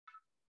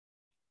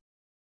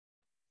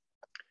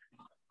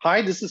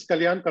Hi, this is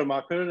Kalyan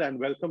Karmakar, and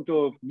welcome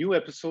to a new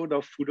episode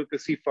of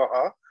Foodocracy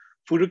Faha.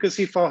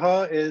 Foodocracy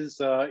Faha is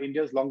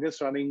India's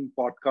longest running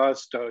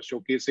podcast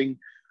showcasing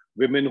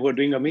women who are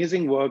doing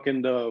amazing work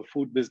in the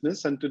food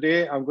business. And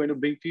today I'm going to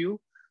bring to you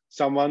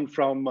someone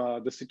from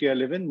the city I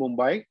live in,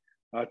 Mumbai,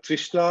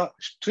 Trishla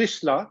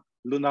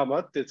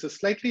Lunavat. It's a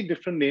slightly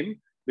different name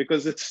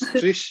because it's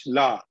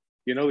Trishla,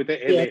 with a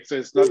Yes. LA. So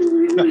it's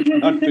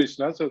not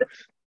Trishla. So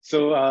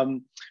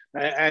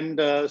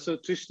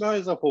Trishna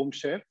is a home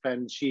chef,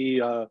 and she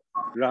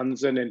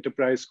runs an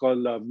enterprise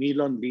called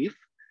Meal on Leaf.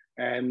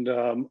 And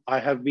I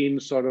have been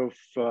sort of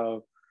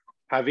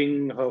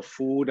having her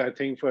food, I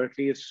think, for at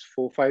least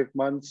 4 5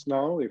 months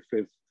now, if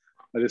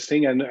this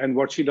thing. And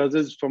what she does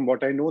is, from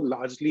what I know,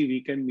 largely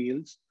weekend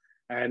meals,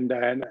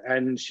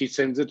 and she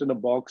sends it in a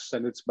box,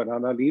 and it's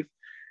banana leaf.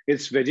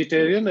 It's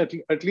vegetarian,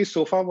 at least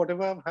so far.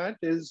 Whatever I've had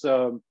is.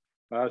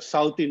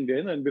 South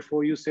Indian. And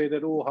before you say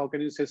that, oh, how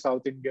can you say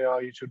South India?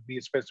 You should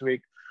be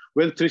specific.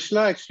 Well,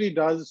 Trishla actually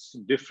does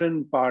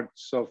different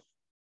parts of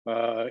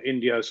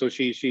India. So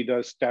she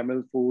does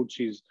Tamil food,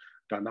 she's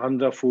done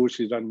Andhra food,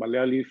 she's done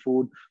Malayali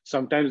food,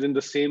 sometimes in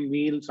the same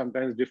meal,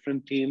 sometimes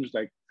different themes.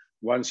 Like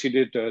once she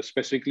did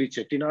specifically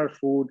Chettinar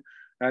food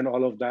and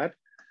all of that.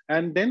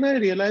 And then I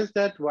realized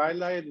that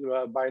while I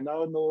by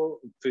now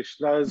know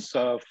Trishla's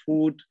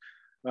food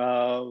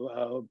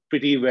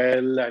pretty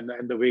well,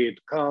 and the way it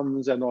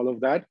comes and all of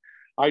that,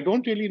 I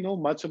don't really know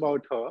much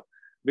about her,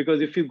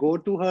 because if you go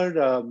to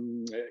her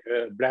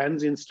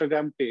brand's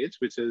Instagram page,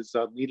 which is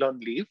Meal on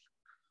Leaf,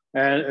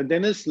 and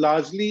then it's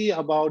largely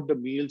about the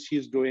meal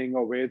she's doing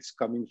or where it's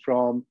coming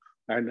from,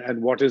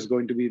 and what is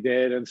going to be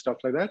there and stuff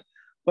like that.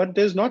 But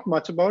there's not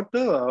much about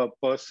the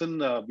person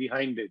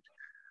behind it.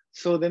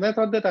 So then I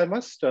thought that I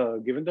must,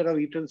 given that I've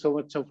eaten so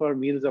much of her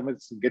meals, I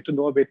must get to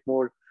know a bit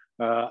more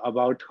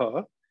about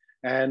her.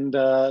 And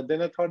then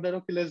I thought that,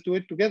 okay, let's do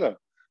it together.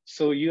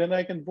 So you and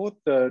I can both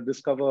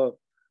discover,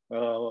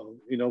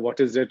 what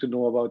is there to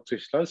know about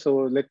Trishla. So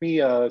let me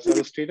sort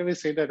of straight away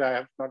say that I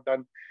have not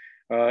done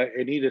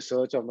any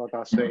research. I've not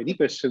asked her any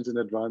questions in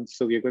advance.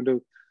 So we're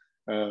going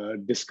to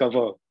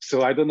discover.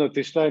 So I don't know,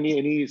 Trishla,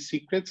 any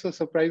secrets or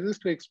surprises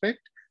to expect?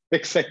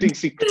 Exciting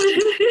secrets.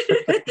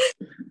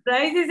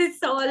 Right,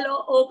 it's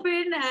all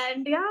open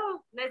and yeah,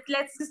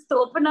 let's just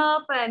open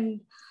up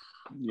and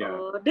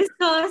Yeah.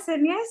 discuss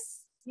and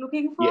yes,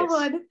 looking Yes.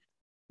 forward.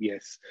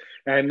 Yes.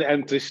 And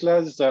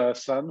Trishla's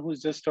son,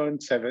 who's just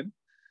turned 7,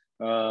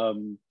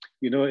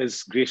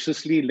 is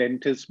graciously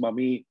lent his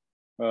mummy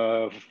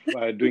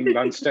doing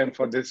lunchtime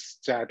for this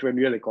chat when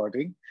we are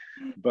recording.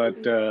 But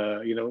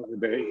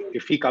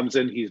if he comes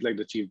in, he's like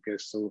the chief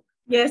guest. So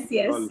Yes, we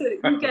yes, all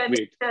you can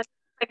wait.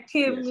 expect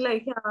him Yes.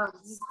 like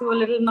just do a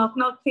little knock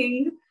knock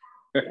thing.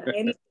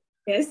 Yeah,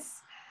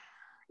 yes,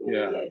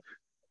 Yeah. yes.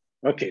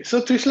 Okay.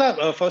 So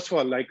Trishla, first of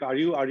all, like, are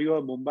you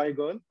a Mumbai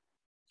girl?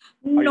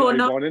 Are you No, are you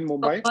not born in at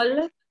Mumbai?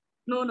 all.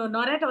 No, no,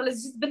 not at all.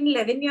 It's just been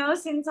 11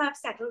 years since I've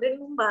settled in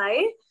Mumbai.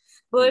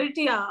 Hmm. But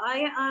yeah,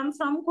 I am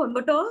from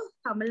Coimbatore,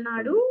 Tamil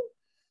Nadu. Hmm.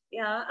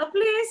 Yeah, a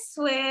place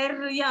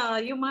where, yeah,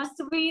 you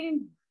must be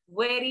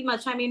very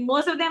much. I mean,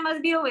 most of them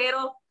must be aware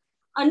of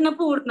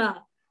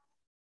Annapurna.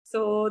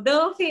 So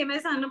the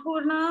famous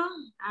Annapurna.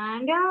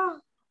 And yeah,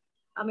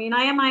 I mean,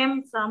 I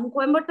am from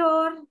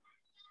Coimbatore.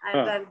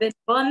 Huh. I've been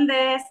born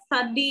there,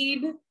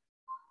 studied,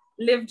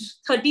 lived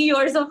 30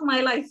 years of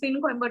my life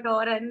in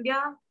Coimbatore, and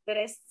yeah, the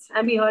rest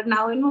I'm here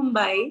now in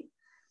Mumbai.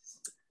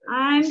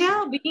 And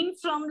yeah, being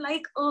from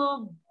like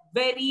a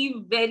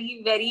very,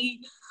 very, very,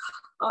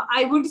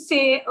 I would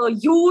say a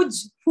huge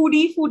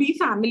foodie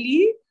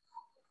family.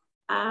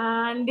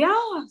 And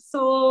yeah,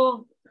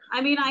 so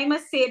I mean, I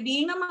must say,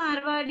 being a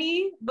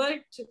Marwadi,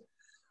 but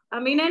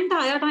I mean,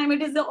 entire time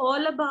it is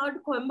all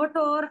about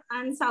Coimbatore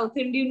and South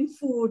Indian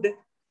food.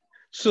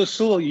 So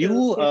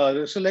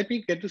let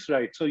me get this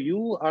right. So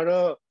you are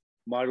a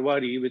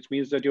Marwari, which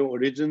means that your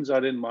origins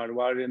are in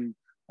Marwar in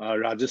Yes,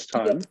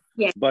 Rajasthan,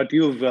 yes, but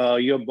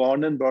you're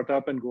born and brought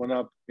up and grown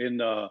up in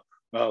Coimbatore.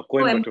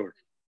 Coimbatore.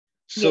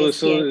 So Yes, yes.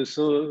 so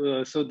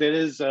so so there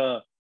is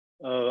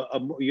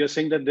you're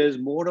saying that there's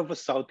more of a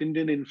South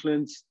Indian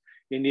influence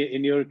in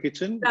your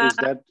kitchen. Is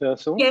that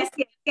so? Yes,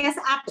 yes, yes,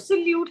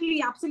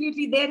 absolutely,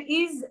 absolutely. There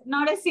is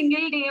not a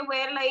single day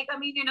where, like, I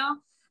mean,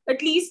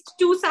 at least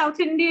two South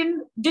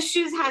Indian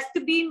dishes has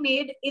to be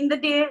made in the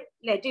day.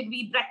 Let it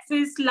be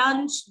breakfast,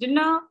 lunch,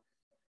 dinner,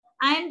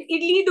 and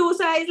idli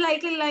dosa is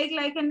like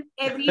an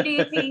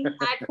everyday thing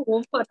at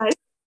home for us.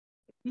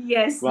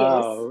 Yes, yes.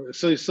 Wow.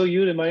 So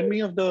you remind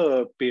me of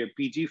the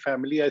PG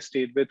family I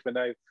stayed with when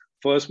I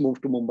first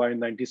moved to Mumbai in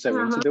 '97.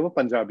 So Uh-huh. they were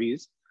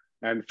Punjabis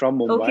and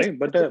from Okay.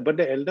 Mumbai, but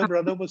the elder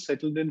brother was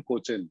settled in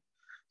Cochin.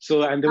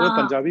 So, and they were Uh,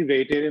 Punjabi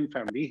vegetarian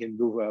family,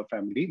 Hindu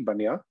family,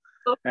 Banya,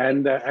 okay.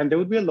 and there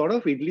would be a lot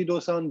of idli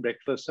dosa on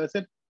breakfast. So I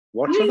said,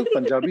 what sort of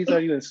Punjabis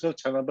are you? Instead of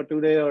chana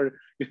bhature, or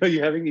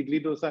you're having idli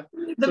dosa.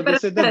 The So they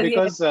said that paratha,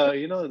 yes.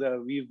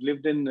 because we've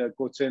lived in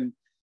Cochin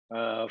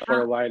for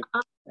Uh, a while.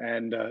 uh,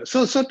 And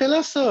so tell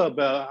us.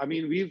 I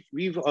mean,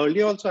 we've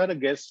earlier also had a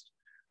guest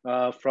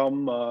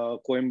from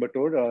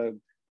Coimbatore.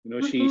 You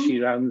know, she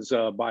runs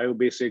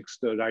BioBasics,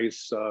 the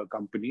rice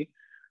company.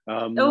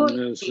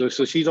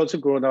 So she's also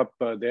grown up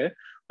there.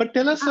 But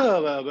tell us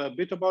a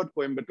bit about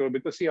Coimbatore,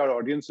 because see, our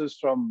audience is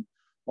from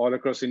all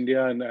across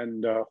India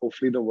and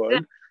hopefully the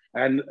world.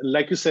 And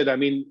like you said, I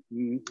mean,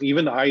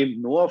 even I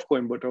know of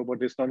Coimbatore,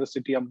 but it's not a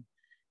city I'm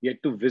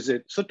yet to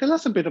visit. So tell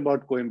us a bit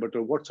about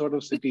Coimbatore. What sort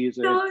of city is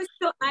it?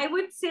 So I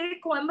would say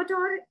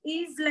Coimbatore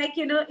is like,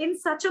 you know, in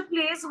such a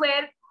place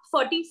where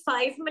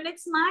 45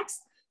 minutes max,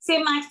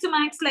 say max to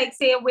max, like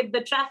say with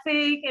the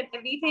traffic and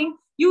everything,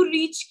 you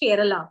reach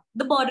Kerala,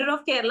 the border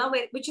of Kerala,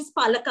 which is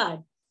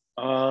Palakkad.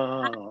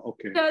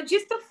 Okay.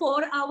 Just the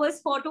 4 hours,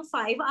 4 to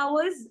 5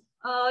 hours,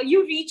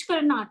 you reach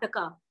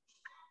Karnataka.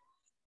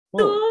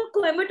 So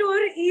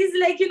Coimbatore is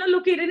like, you know,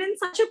 located in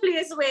such a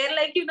place where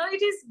like, you know,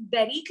 it is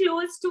very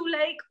close to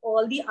like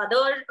all the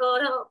other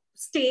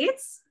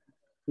states.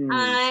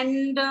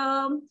 And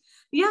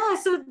yeah,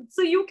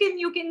 so you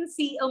can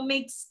see a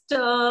mixed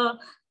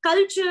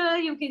culture.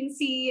 You can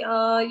see,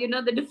 you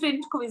know, the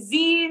different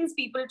cuisines,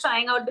 people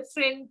trying out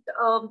different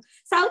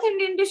South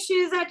Indian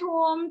dishes at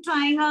home,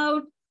 trying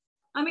out.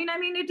 I mean,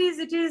 it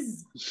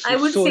is, I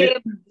would say,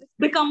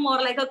 become more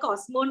like a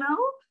Cosmo now.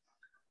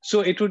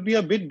 So it would be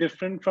a bit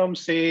different from,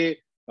 say,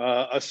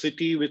 a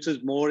city which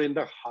is more in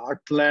the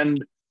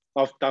heartland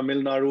of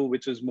Tamil Nadu,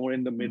 which is more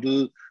in the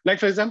middle. Like,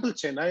 for example,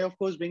 Chennai, of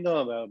course, being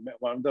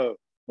one of the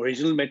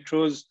original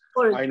metros.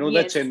 I know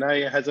that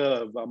Chennai has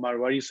a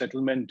Marwari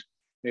settlement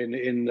in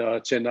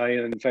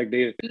Chennai. And in fact,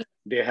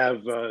 they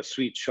have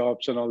sweet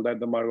shops and all that,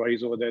 the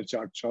Marwaris over there,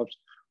 chaat shops,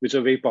 which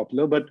are very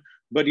popular.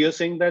 But you're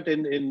saying that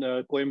in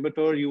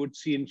Coimbatore, you would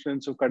see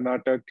influence of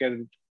Karnataka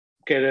and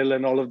Kerala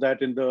and all of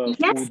that in the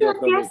food of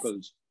the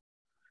locals.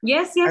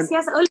 Yes, a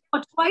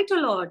lot, quite a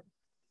lot.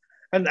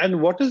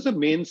 And what is the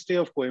mainstay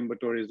of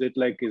Coimbatore? Is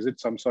it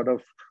some sort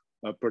of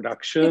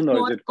production,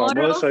 or is it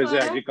commerce, or is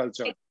it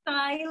agriculture?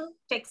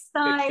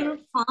 Textile,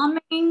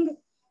 farming.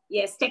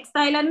 Yes,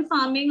 textile and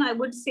farming, I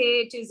would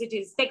say it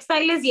is.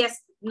 Textile is,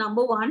 yes,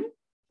 number one.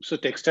 So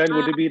textile,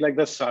 would it be like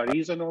the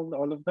saris and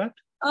all of that?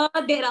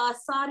 There are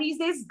saris,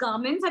 there's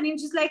garments. I mean,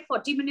 just like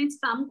 40 minutes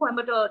from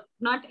Coimbatore,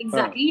 not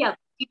exactly, 30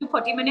 to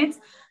 40 minutes.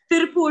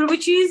 Tirupur,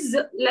 which is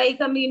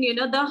like, I mean, you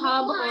know, the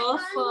hub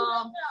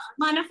of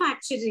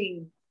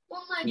manufacturing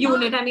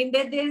unit. I mean,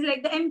 there's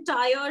like the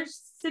entire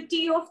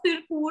city of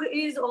Tirupur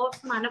is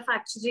of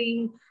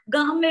manufacturing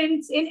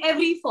garments in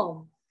every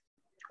form.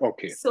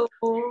 Okay. So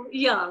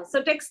yeah,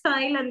 so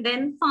textile and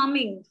then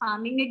farming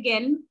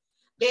again.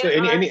 So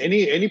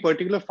any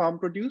particular farm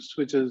produce,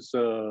 which is?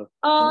 So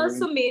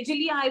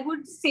majorly, I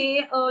would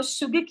say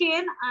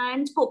sugarcane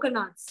and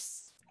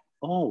coconuts.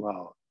 Oh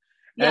wow!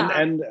 Yeah.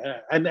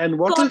 And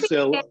what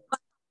cotton, is?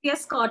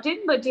 Yes,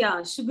 cotton, but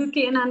yeah,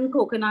 sugarcane and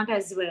coconut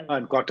as well.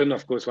 And cotton,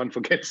 of course, one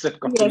forgets that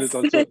cotton is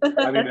also.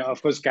 I mean,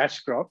 of course, cash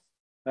crop.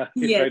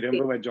 If I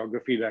remember my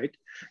geography right.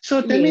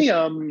 So tell me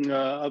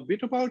a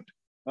bit about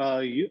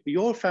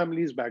your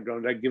family's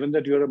background. Like, given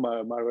that you're a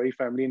Marwari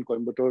family in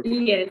Coimbatore,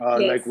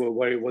 like,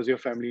 was your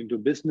family into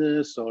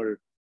business, or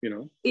you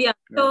know? Yeah.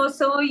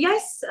 So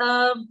yes.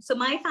 So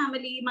my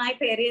family, my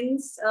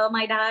parents,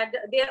 my dad,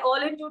 they're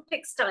all into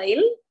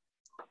textile.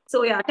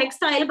 So yeah,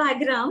 textile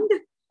background.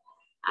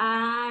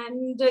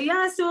 And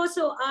yeah,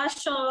 so our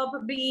shop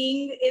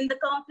being in the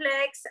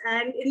complex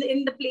and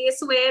in the place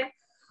where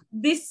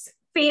this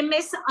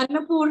famous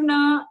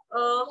Annapurna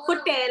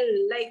hotel,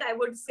 like I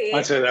would say.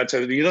 That's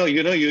you know,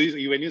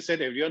 when you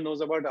said everyone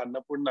knows about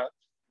Annapurna,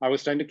 I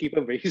was trying to keep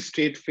a very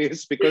straight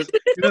face, because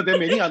you know there are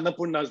many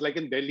Annapurnas. Like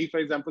in Delhi, for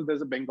example,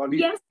 there's a Bengali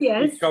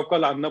shop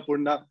called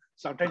Annapurna.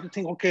 So I'm trying to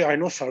think, okay, I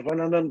know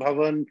Sarvanandan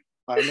Bhavan,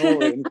 I know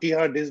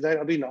NTR, this, that.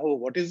 I mean, now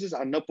what is this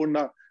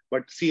Annapurna?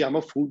 But see, I'm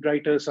a food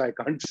writer, so I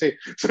can't say.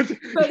 So,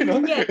 you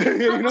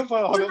know, for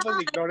all of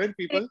us ignorant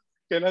people,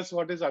 tell us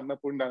what is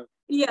Annapurna.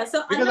 Yeah,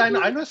 so because I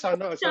know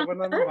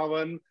Sarvanandan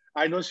Bhavan,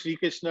 I know Sri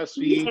Krishna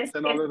Sweets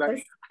and all of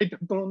that. I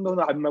don't know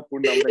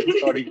Annapurna. I'm very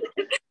sorry.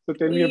 So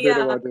tell me a bit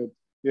about it.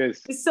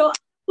 Yes. So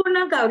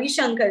Annapurna Gauri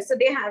Shankar. So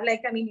they have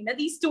like, I mean, you know,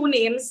 these two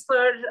names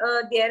for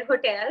their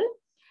hotel.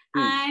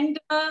 And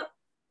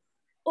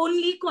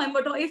only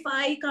Coimbatore, if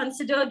I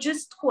consider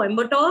just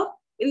Coimbatore,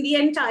 in the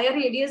entire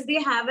radius,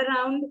 they have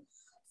around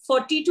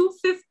 40 to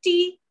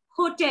 50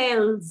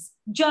 hotels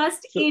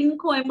just in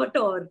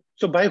Coimbatore.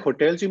 So by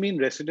hotels, you mean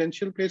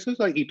residential places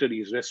or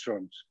eateries,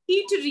 restaurants?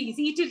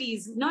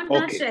 Eateries, not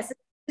residential,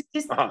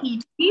 just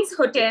eateries,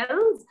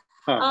 hotels.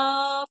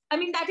 I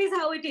mean, that is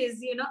how it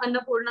is, you know,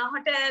 Annapurna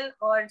Hotel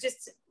or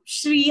just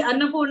Sri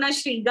Annapurna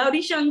Sri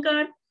Gauri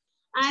Shankar.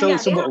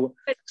 And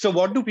so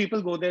what do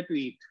people go there to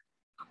eat?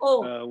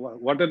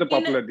 What are the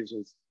popular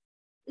dishes?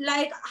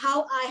 Like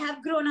how I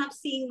have grown up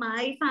seeing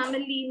my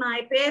family,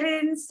 my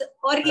parents,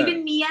 or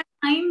even me at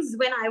times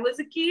when I was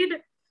a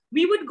kid,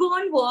 we would go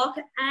and walk,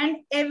 and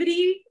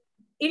every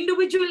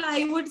individual,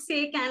 I would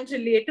say, can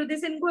relate to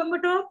this in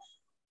Coimbatore.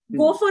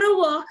 Go for a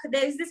walk.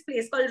 There is this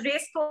place called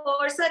Race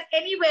Course or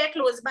anywhere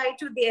close by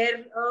to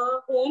their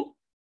home.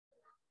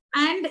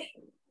 And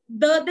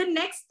the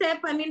next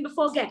step, I mean,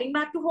 before getting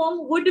back to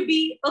home would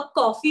be a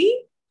coffee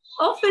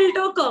or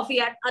filter coffee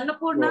at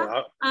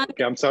Annapurna.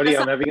 Okay, I'm sorry,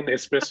 I'm having an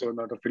espresso,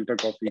 not a filter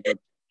coffee. But...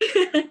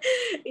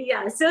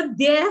 yeah, so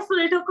their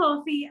filter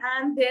coffee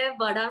and their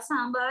vada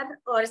sambar,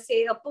 or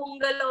say a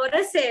pongal or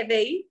a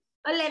sevai,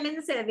 a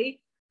lemon sevai,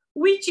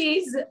 which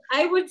is,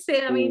 I would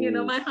say, I mean,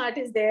 my heart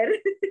is there.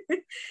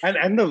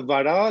 and the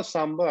vada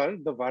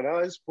sambar, the vada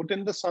is put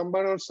in the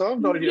sambar or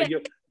served, or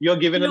you're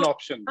given an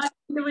option?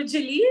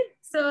 Individually.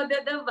 So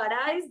the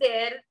vada is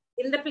there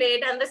in the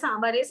plate and the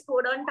sambar is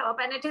poured on top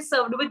and it is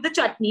served with the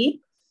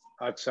chutney.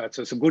 Achha.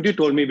 So good you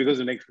told me,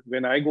 because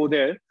when I go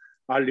there,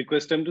 I'll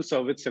request them to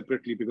serve it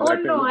separately, because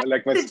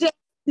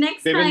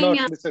next they time, will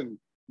not listen.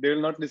 They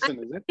will not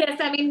listen, is it? Yes,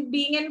 I mean,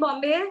 being in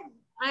Bombay,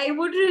 I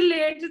would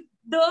relate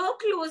the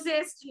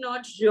closest,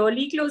 not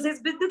really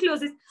closest, but the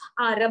closest,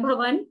 Arya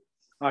Bhavan.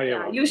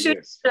 You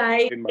should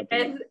try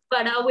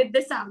vada with the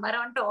sambar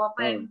on top.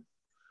 And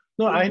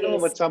no, I know,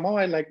 but somehow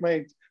I like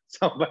my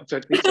sambar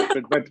chutney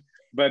separate.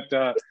 but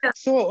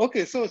so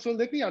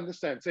let me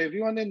understand. So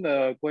everyone in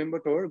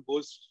Coimbatore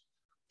goes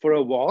for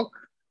a walk,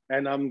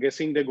 and I'm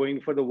guessing they're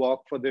going for the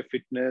walk for their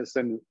fitness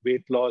and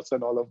weight loss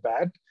and all of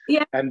that.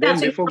 Yeah. And then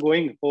before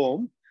going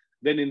home,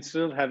 then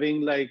instead of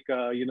having like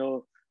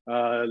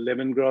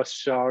lemongrass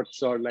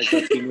shots or like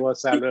a quinoa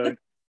salad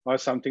or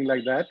something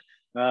like that,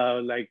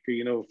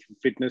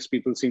 fitness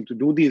people seem to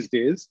do these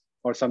days,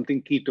 or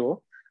something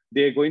keto,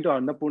 they're going to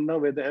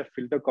Annapurna where they have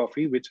filter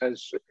coffee, which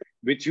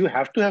you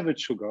have to have with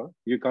sugar.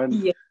 You can't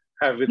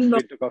have with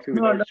filter coffee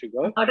without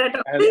sugar.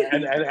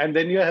 And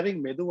then you're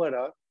having medu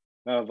vada,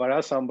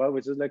 vada sambar,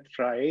 which is like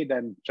fried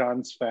and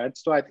trans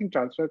fats. So I think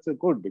trans fats are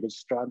good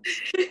because trans.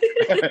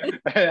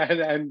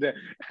 and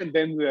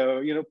then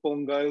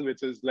pongal,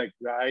 which is like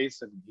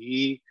rice and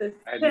ghee.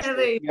 And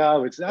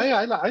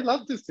I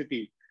love this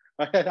city.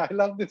 I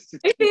love this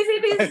city.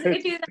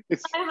 It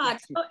is my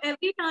heart. So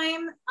every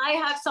time I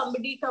have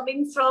somebody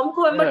coming from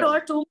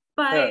Coimbatore to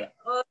Mumbai,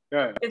 or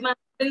if my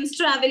husband's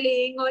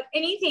traveling or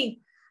anything,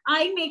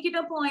 I make it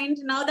a point,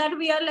 now that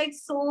we are like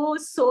so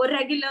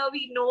regular,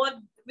 we know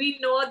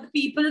the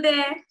people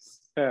there.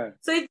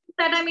 So it's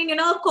that, I mean,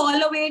 a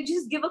call away,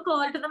 just give a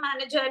call to the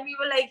manager, and we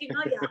were like,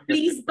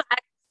 please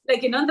pack,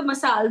 like, the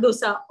masala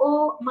dosa.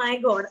 Oh my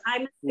God, I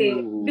must say,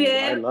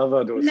 I love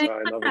a dosa.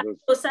 I love a dosa.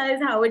 Dosa is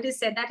how it is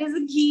said. That is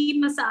a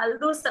ghee masala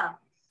dosa.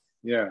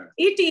 Yeah.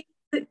 It is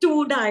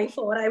to die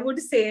for, I would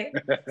say.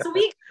 So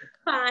we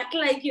pack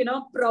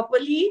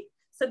properly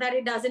so that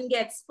it doesn't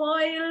get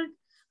spoiled.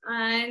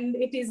 And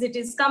it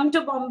is come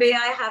to Bombay.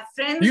 I have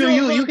friends.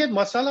 You get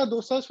masala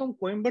dosas from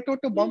Coimbatore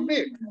to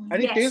Bombay,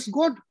 and it tastes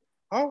good.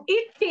 How?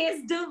 It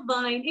tastes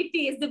divine.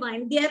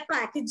 Their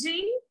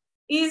packaging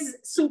is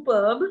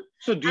superb.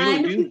 So do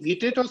you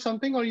heat it or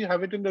something, or you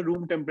have it in the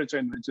room temperature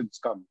in which it's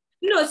come?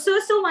 No, so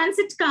once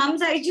it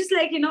comes, I just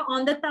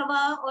on the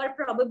tawa, or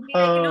probably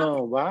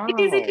wow.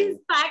 It is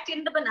packed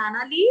in the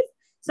banana leaf.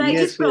 So I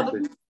just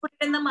probably put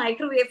it in the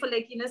microwave for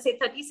say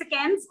 30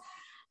 seconds.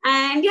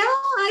 And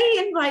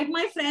I invite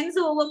my friends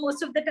over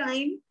most of the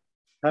time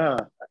to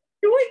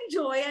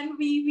enjoy, and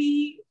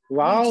we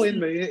wow,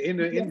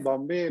 in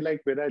Bombay,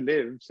 like where I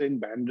live, say in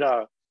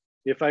Bandra,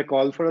 if I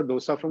call for a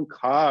dosa from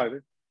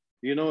Khar,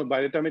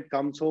 by the time it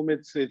comes home,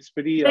 it's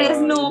pretty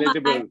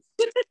relatable.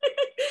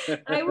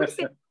 I would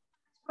say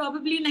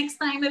probably next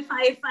time, if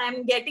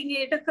I'm getting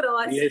it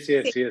across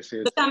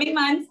the coming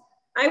months,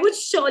 I would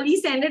surely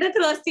send it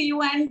across to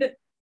you, and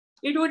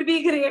it would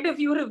be great if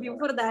you review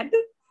for that.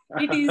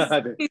 It is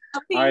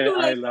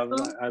I love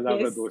a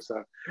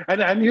dosa.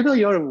 And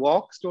your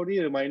walk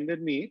story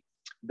reminded me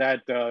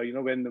that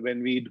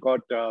when we got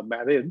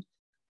married,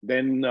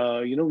 then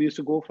we used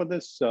to go for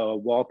this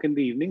walk in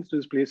the evenings to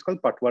this place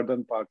called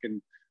Patwardhan Park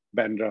in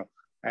Bandra,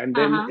 and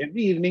then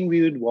every evening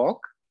we would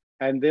walk,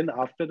 and then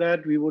after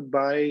that we would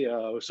buy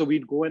so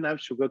we'd go and have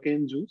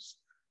sugarcane juice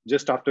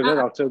just after that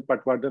outside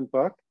Patwardhan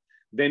Park.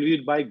 Then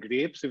we'd buy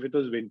grapes if it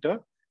was winter.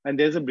 And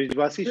there's a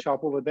Brijwasi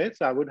shop over there.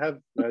 So I would have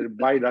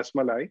buy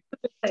rasmalai.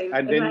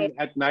 And then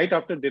at night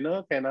after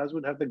dinner, Kainaz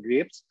would have the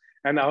grapes.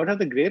 And I would have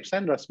the grapes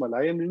and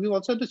rasmalai. And we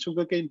also have the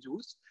sugarcane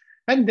juice.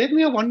 And then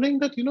we are wondering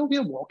that, we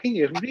are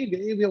walking every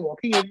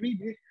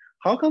day.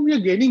 How come we are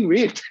gaining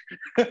weight?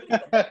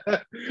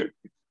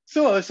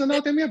 So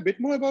now tell me a bit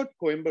more about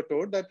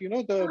Coimbatore, that,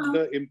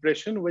 the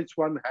impression which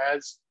one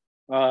has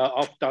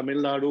of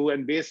Tamil Nadu,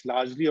 and based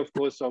largely, of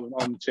course, on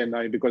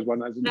Chennai, because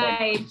one hasn't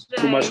gone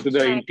too much to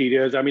the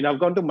interiors. I mean, I've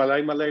gone to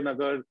Malai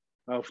Nagar,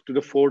 to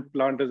the Ford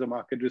plant as a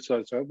market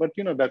researcher, but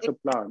that's a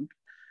plant.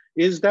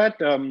 Is that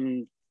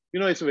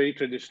it's a very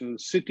traditional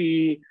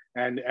city,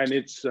 and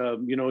it's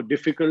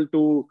difficult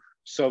to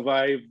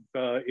survive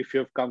if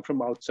you have come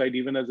from outside,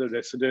 even as a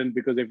resident,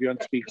 because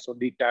everyone speaks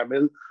only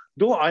Tamil.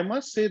 Though I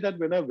must say that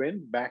when I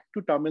went back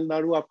to Tamil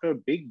Nadu after a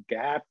big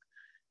gap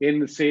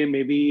in, say,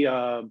 maybe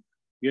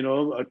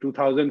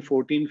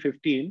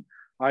 2014-15,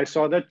 I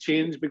saw that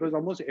change, because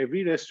almost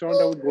every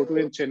restaurant I would go to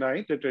in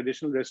Chennai, the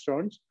traditional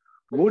restaurants,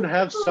 would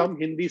have some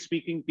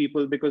Hindi-speaking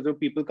people, because of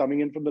people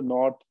coming in from the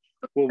north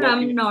who were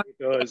working in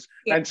theaters.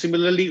 And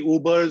similarly,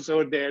 Ubers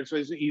are there, so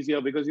it's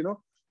easier because,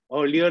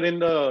 earlier in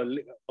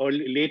the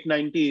late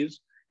 90s,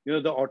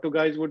 the auto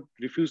guys would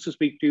refuse to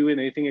speak to you in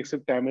anything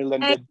except Tamil,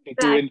 and then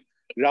take you in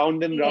Exactly.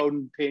 round and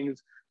round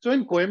things. So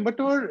in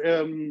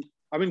Coimbatore,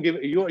 I mean,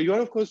 you're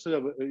of course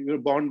you're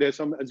born there,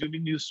 so I'm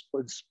assuming you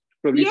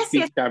probably Yes,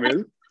 yes, speak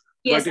Tamil.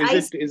 yes.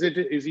 But is it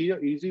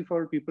easy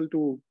for people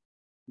to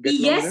get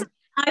along with Yes, it?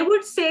 I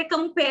would say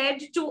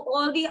compared to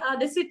all the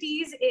other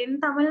cities in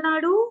Tamil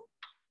Nadu,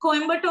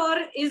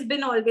 Coimbatore has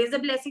been always a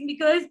blessing,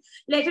 because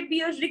let it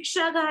be a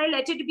rickshaw guy,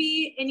 let it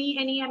be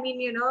any I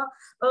mean,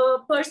 a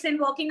person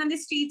walking on the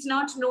streets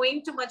not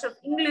knowing too much of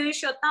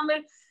English or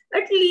Tamil,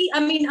 at least, I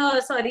mean,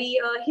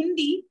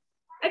 Hindi,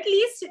 at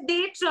least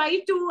they try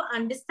to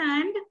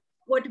understand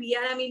what we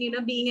are. I mean,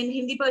 being a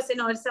Hindi person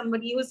or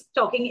somebody who's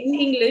talking in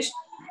English,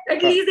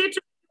 at Huh. least they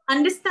try to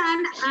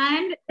understand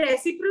and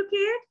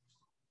reciprocate.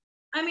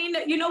 I mean,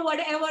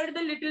 whatever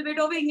the little bit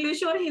of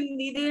English or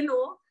Hindi they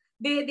know,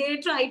 they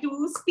try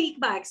to speak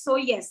back. So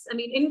yes, I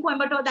mean, in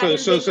Coimbatore, that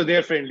is So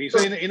they're friendly. So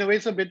in a way,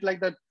 it's a bit like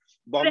that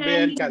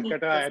Bombay and friendly.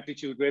 Calcutta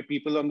attitude, where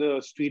people on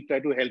the street try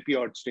to help you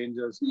out,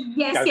 strangers. Yes,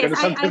 yes. Calcutta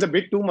sometimes a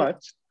bit too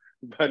much,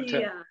 but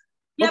Yeah,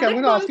 okay, I'm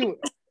but going to ask you.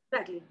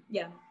 exactly.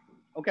 Yeah.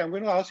 Okay, I'm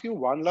going to ask you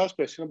one last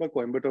question about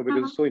Coimbatore,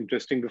 because it's so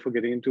interesting before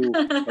getting into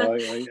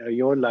Uh-huh.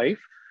 your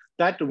life.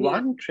 That Yeah.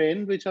 one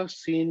trend which I've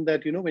seen,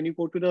 that when you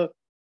go to the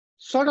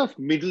sort of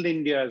middle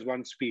India, as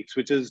one speaks,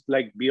 which is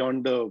like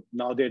beyond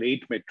now there are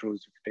 8 metros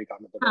if you take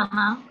Ahmedabad,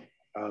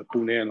 Uh-huh.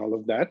 Pune and all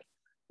of that,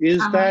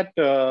 is Uh-huh. that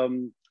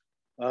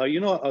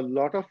a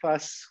lot of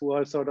us who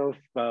are sort of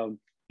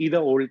either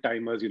old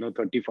timers,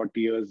 30,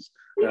 40 years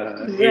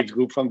Right. age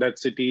group from that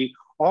city,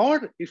 or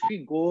if we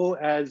go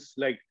as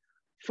like,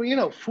 for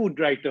food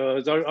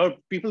writers, or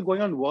people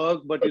going on work,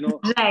 but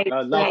Right.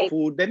 love Right.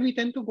 food, then we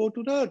tend to go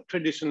to the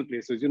traditional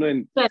places. In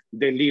Right.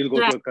 Delhi, you'll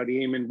go Right. to a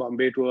Kareem, in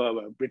Bombay to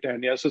a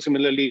Britannia. So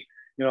similarly,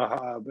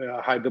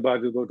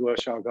 Hyderabad, you go to a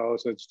Shah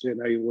House, or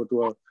Chennai, you go to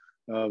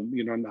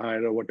a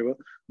Nair or whatever.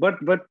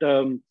 But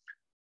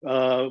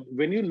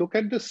when you look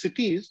at the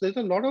cities, there's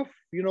a lot of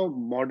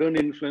modern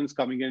influence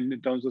coming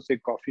in terms of, say,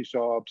 coffee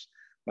shops,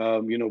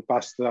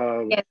 pasta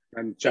Yes.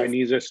 and Yes.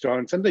 Chinese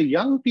restaurants, and the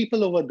young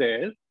people over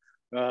there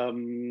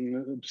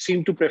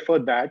seem to prefer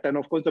that. And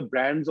of course, the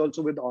brands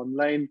also with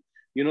online,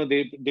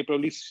 they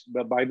probably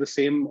buy the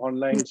same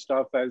online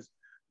stuff as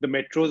the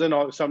metros and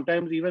all.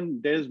 Sometimes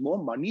even there's more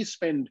money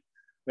spent,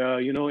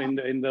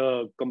 in the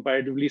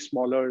comparatively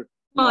smaller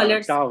Smaller.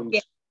 Yes. towns.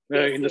 Yes.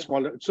 In the Yes.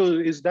 smaller, so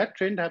is that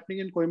trend happening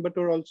in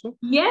Coimbatore also?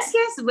 Yes,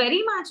 yes,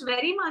 very much,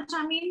 very much.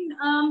 I mean,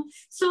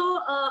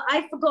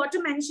 I forgot to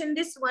mention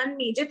this one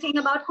major thing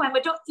about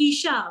Coimbatore,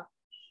 Isha.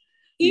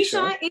 Isha,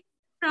 Isha is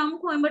from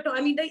Coimbatore.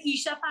 I mean, the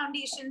Isha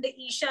Foundation, the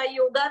Isha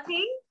Yoga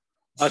thing.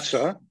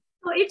 Acha.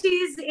 So it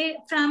is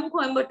from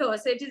Coimbatore.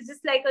 So it is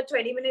just like a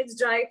 20 minutes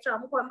drive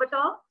from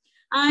Coimbatore.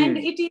 And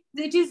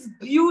it is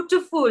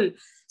beautiful.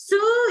 So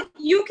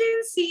you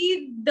can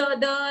see the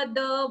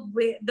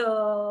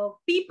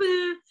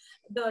people,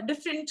 the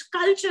different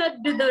culture,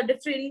 the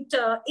different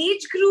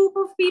age group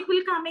of people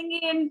coming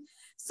in.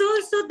 So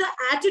the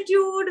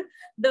attitude,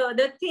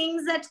 the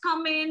things that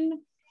come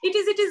in, it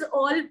is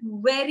all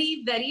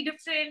very, very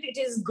different. It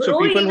is So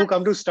people growing. who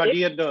come to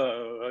study at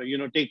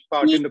the, take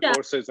part in the Isha.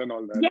 courses and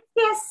all that.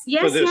 Yes,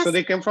 yes, So yes.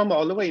 they come from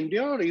all over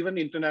India, or even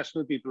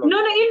international people also?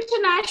 No,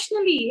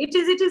 internationally. It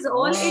is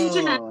all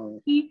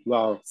international.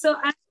 Wow. So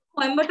and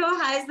Coimbatore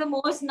has the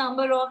most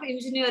number of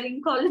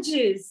engineering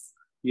colleges.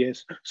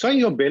 Yes. So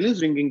your bell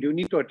is ringing. Do you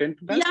need to attend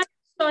to that?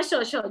 Yeah,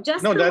 sure.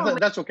 Just no, a moment.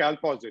 that's okay. I'll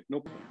pause it.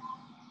 No.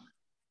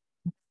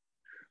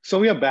 So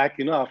we are back,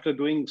 after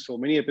doing so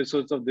many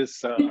episodes of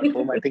this at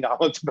home. I think I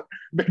was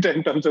better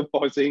in terms of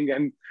pausing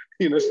and,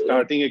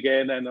 starting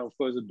again. And of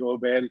course, the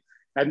doorbell.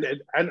 And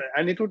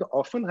it would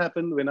often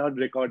happen when I was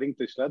recording,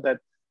 Trishna, that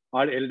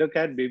our elder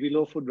cat, Baby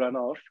Loaf, would run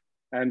off.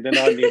 And then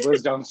our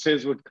neighbors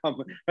downstairs would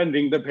come and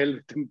ring the bell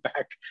with him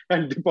back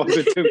and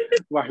deposit him.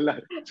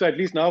 So at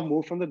least now I've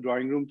moved from the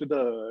drawing room to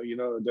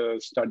the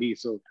study.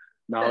 So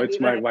now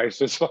it's my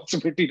wife's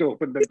responsibility to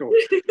open the door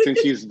since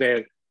she's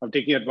there. I'm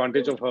taking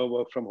advantage of her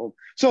work from home.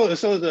 So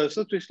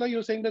Trishna,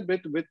 you're saying that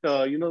with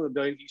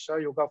the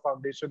Isha Yoga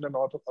Foundation and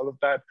all of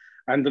that,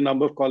 and the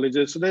number of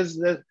colleges. So there's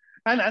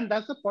and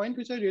that's the point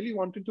which I really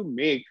wanted to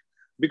make,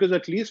 because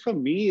at least for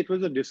me, it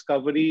was a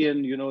discovery,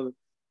 and in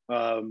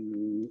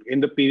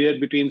the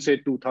period between, say,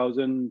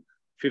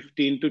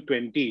 2015 to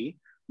 20,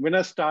 when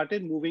I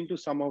started moving to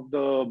some of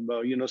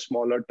the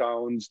smaller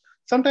towns,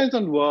 sometimes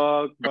on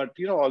work, but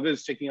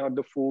always checking out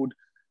the food.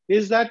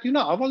 Is that,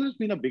 I've always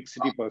been a big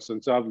city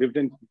person. So I've lived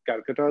in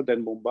Calcutta,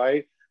 then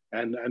Mumbai,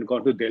 and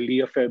gone to Delhi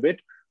a fair bit.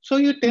 So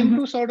you tend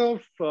to sort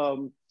of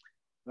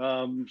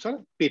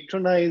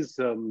patronize,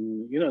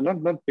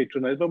 not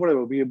patronize, but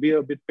whatever, be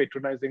a bit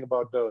patronizing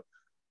about the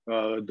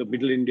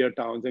middle India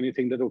towns. And you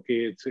think that,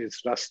 okay,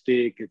 it's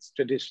rustic, it's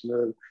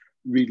traditional.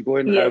 We'll go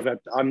and have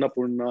at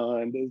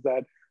Annapurna and there's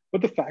that.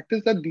 But the fact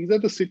is that these are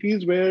the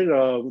cities where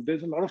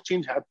there's a lot of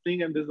change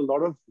happening, and there's a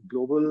lot of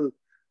global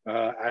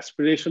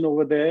aspiration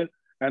over there.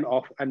 And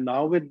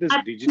now with this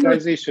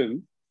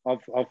digitization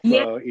of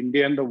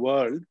India and the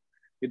world,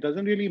 it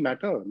doesn't really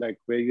matter like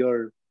where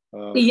you're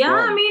Yeah,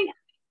 I from? mean,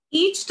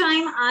 each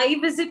time I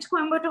visit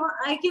Coimbatore,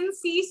 I can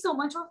see so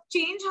much of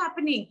change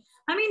happening.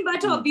 I mean,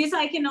 but obviously,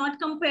 I cannot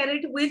compare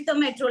it with a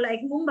metro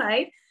like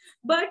Mumbai.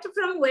 But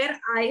from where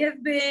I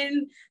have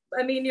been,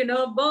 I mean,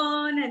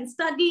 born and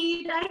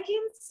studied, I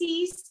can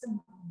see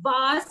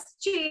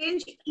vast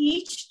change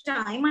each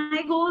time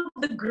I go.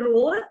 The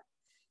growth,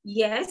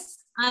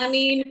 yes. I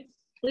mean,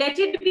 let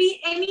it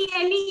be any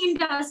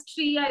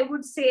industry, I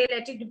would say,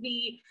 let it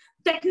be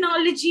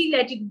technology,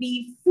 let it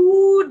be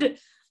food.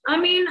 I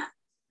mean,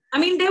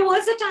 there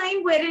was a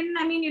time wherein,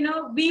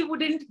 we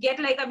wouldn't get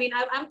like,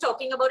 I'm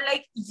talking about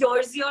like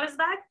years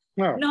back,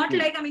 not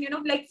like,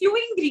 like few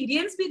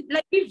ingredients we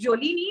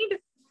really need.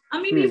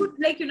 I mean, we would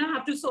like,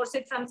 have to source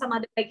it from some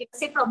other, like,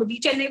 say probably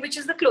Chennai, which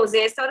is the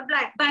closest, or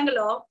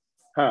Bangalore.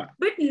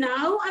 But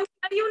now, I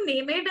mean, you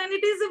name it and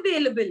it is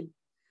available.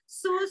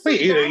 So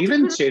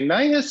even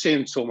Chennai has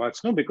changed so much,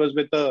 no? Because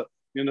with the,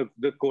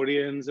 the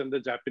Koreans and the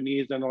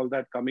Japanese and all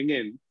that coming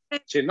in,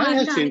 Chennai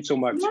has changed so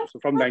much. So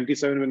from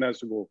 97 when I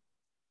used to go.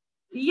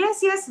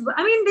 Yes.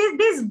 I mean,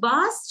 there's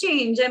vast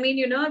change. I mean,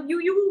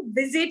 you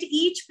visit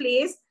each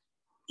place.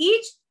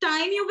 Each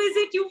time you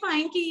visit, you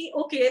find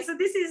okay, so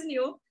this is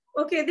new.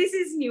 Okay, this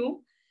is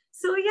new.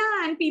 So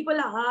yeah, and people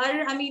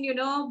are, I mean,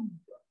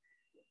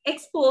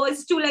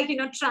 exposed to like,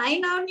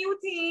 trying out new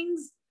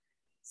things.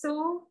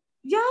 So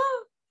yeah,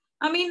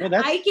 I mean,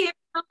 I came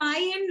from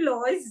my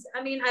in-laws.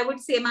 I mean, I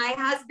would say my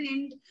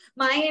husband,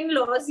 my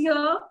in-laws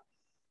here,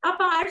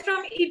 apart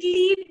from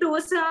idli,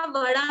 dosa,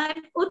 vada,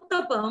 and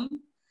uttapam,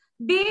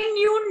 they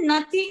knew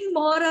nothing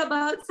more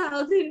about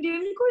South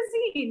Indian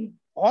cuisine.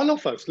 All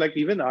of us, like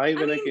even I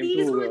when I came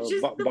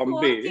to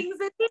Bombay,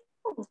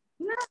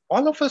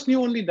 all of us knew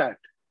only that.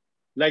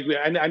 Like,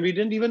 and we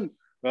didn't even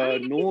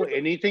know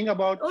anything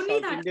about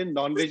South Indian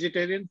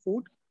non-vegetarian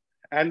food.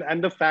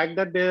 And the fact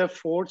that there are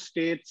 4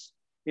 states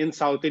in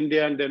South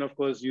India, and then of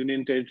course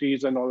Union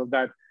Territories and all of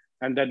that,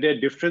 and that there are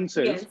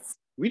differences.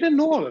 We didn't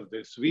know all of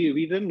this.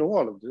 We didn't know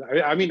all of this.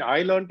 I mean,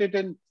 I learned it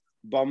in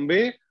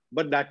Bombay,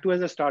 but that too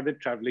as I started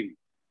traveling.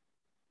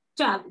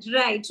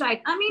 Right.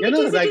 I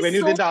mean, like when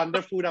you did the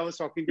underfood, I was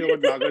talking to you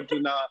about Nagar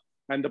tuna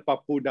and the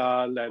pappu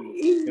dal and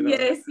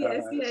yes,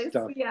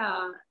 stuff.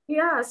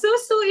 Yeah. So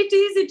it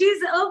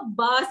is a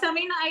vast. I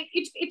mean,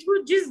 it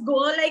would just go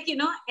like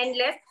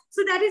endless.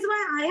 So that is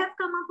why I have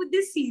come up with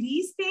this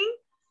series thing.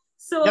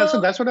 So yeah,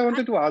 so that's what I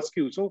wanted to ask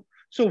you. So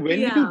when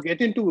did you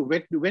get into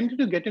when did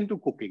you get into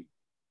cooking?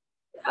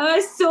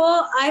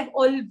 So I've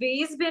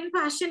always been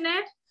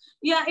passionate.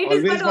 Yeah, it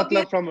always is.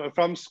 Always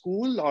from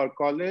school or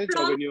college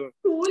from or when you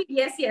school?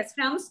 Yes,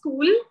 from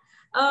school.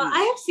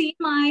 I have seen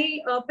my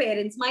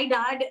parents. My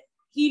dad,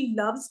 he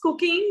loves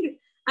cooking.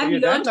 I've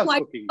learned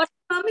quite a lot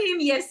from him.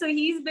 Yes, so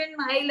he's been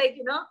my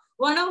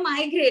one of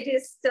my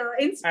greatest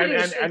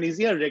inspirations. And is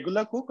he a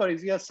regular cook or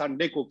is he a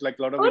Sunday cook like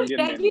a lot of Indian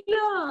men?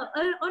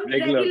 On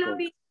regular.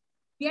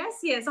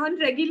 Yes, on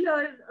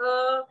regular.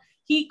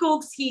 He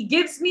cooks. He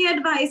gives me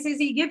advices.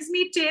 He gives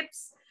me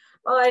tips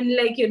on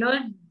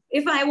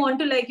if I want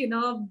to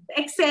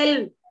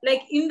excel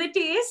in the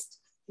taste.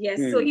 Yes,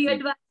 so he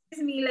advises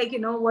me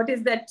what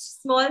is that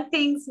small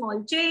thing,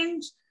 small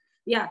change.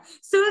 Yeah,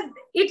 so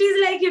it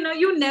is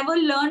you never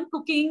learn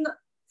cooking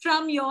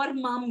from your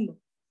mom.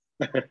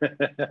 So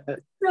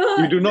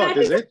you do not,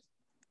 is it?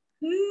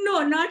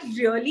 No, not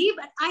really,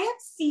 but I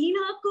have seen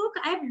her cook.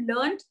 I have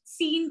learned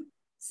seeing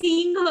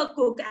her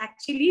cook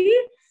actually.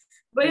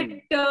 But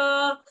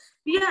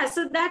yeah,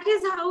 so that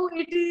is how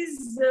it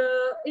is.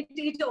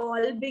 It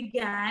all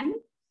began.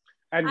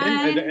 And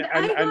then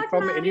and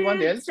from married,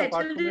 anyone else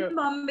apart from your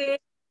Bombay.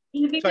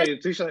 Sorry,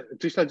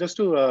 Trisha, just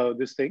to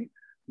this thing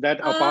that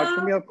apart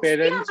from your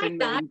parents in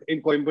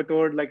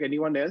Coimbatore, like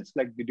anyone else,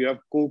 like did you have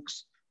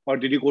cooks or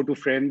did you go to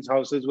friends'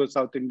 houses with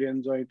South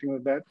Indians or anything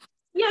like that?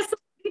 Yeah, so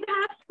we did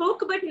have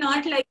cook, but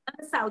not like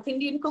a South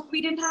Indian cook we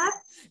didn't have.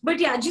 But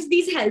yeah, just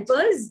these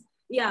helpers.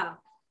 Yeah.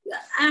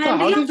 And so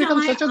how do you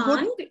become such a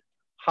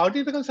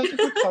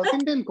good South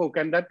Indian cook,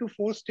 and that to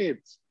 4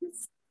 states?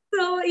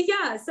 So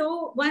yeah,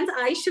 so once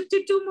I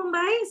shifted to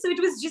Mumbai, so it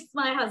was just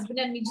my husband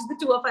and me, just the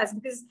 2 of us,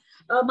 because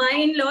my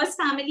in-laws'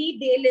 family,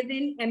 they live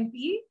in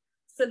MP.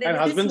 So and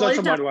husband's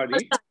also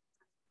Marwari.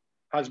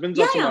 Husband's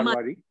also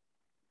Marwari.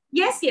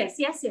 Yes.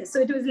 So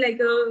it was like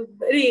a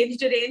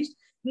arranged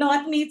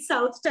north meets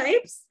south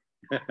types.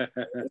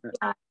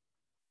 Yeah.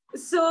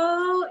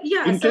 So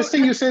yeah.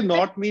 Interesting, you say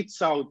north meets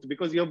south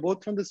because you're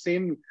both from the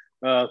same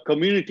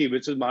community,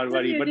 which is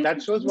Marwari. But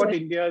that shows what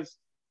India's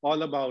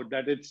all about.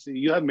 That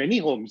you have many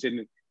homes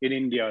in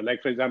India.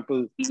 Like for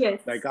example,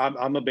 like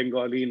I'm a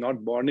Bengali,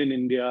 not born in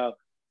India.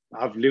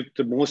 I've lived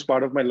the most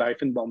part of my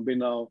life in Bombay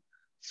now.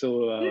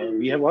 So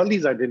we have all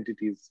these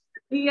identities.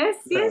 Yes.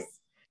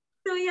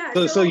 So yeah.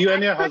 So you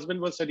and your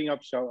husband were setting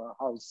up a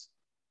house,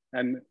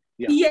 and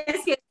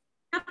Yes.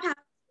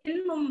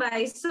 In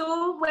Mumbai.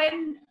 So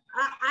when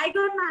I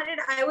got married,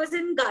 I was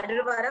in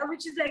Gadarwara,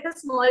 which is like a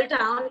small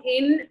town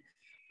in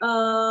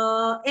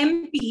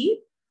MP,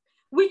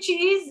 which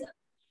is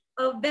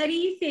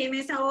very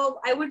famous,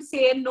 I would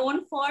say,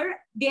 known for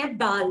their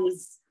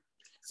dals.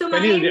 So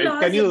my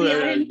in-laws, we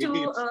are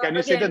into can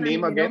you say the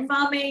name again?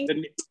 Farming.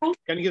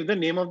 Can you give the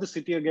name of the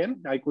city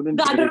again? I couldn't.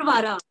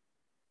 Gadarwara.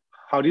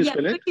 How do you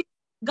spell it?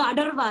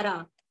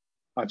 Gadarwara.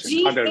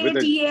 Gadarwara.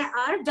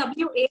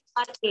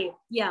 Gadarwara.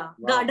 Yeah,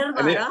 wow.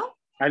 Gadarwara.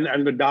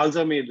 And the dals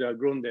are made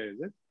grown there, is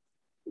it?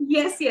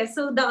 Yes, yes.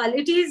 So dal,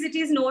 it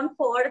is known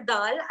for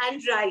dal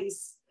and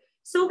rice.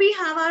 So we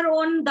have our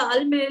own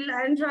dal mill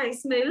and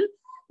rice mill.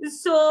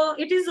 So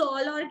it is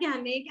all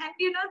organic,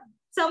 and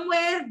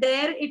somewhere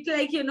there it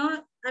like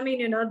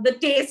the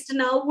taste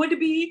now would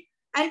be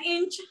an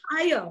inch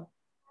higher.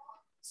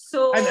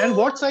 So and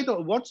what sort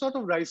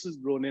of rice is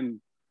grown in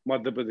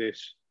Madhya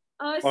Pradesh?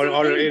 In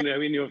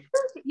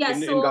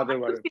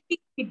Gadarwara?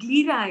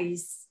 Idli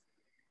rice,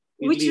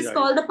 which is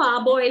called the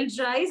parboiled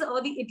rice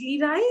or the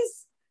idli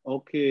rice.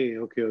 Okay.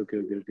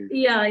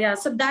 Yeah.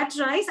 So that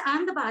rice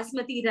and the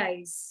basmati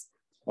rice.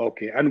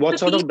 Okay. And what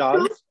sort of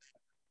dal?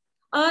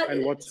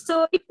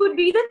 So it would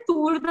be the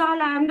tur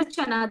dal and the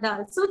chana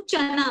dal. So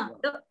chana,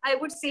 I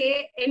would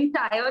say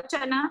entire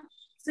chana.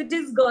 So it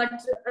is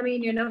got,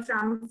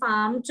 from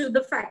farm to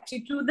the factory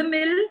to the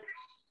mill.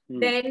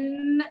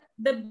 Then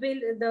the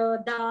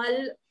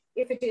dal,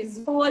 if it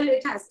is whole,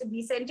 it has to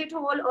be sent it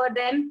whole, or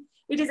then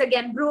it is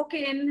again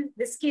broken,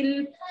 the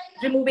skin,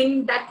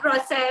 removing that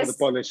process. For the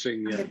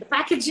polishing, the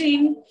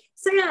packaging.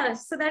 So yeah,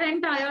 so that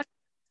entire.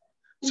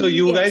 So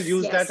you guys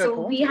use that at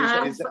home? We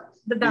have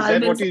the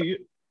dal.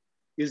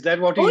 Is that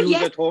what you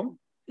use at home?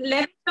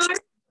 11 years.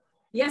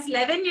 Yes,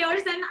 11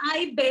 years, and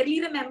I barely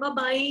remember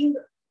buying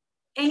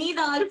any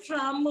dal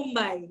from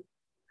Mumbai.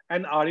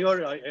 And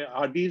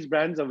are these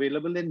brands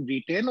available in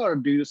retail, or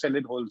do you sell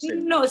it wholesale?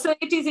 No, so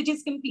it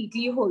is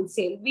completely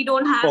wholesale. We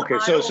don't have. Okay,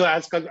 so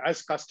as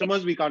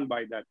customers we can't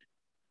buy that.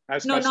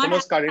 As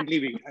customers currently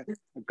we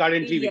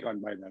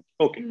can't buy that.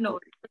 Okay. No,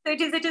 okay. So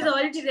it is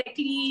all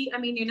directly.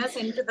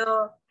 Sent to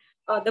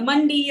the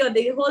mandi or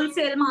the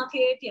wholesale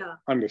market. Yeah.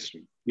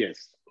 Understood.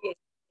 Yes.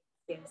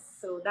 Yes.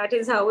 So that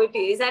is how it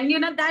is, and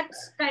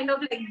that's kind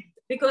of like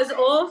because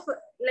of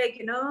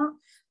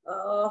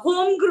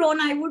homegrown,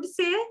 I would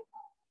say.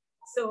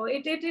 So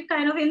it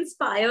kind of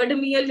inspired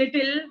me a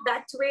little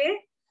that way.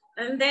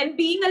 And then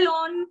being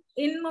alone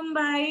in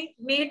Mumbai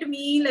made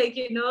me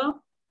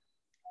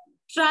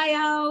try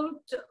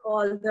out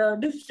all the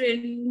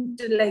different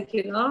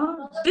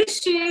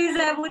dishes,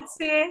 I would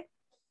say.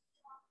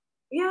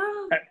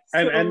 Yeah.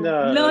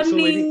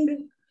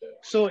 Learning.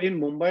 So in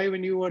Mumbai,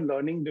 when you were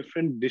learning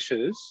different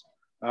dishes,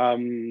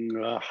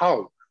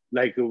 how?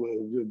 Like,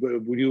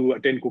 would you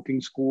attend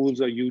cooking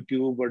schools or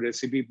YouTube or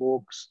recipe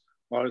books?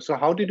 Or so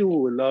how did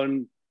you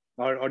learn,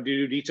 or did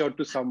you reach out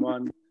to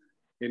someone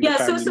in the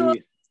family? So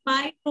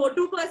my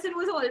go-to person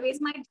was always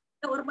my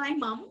dad or my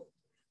mom.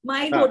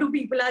 My go-to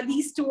people are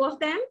these two of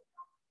them.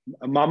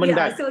 Mom and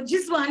dad. So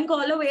just one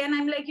call away, and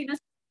I'm like,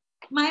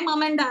 my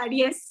mom and dad,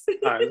 yes.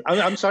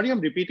 I'm sorry, I'm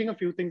repeating a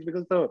few things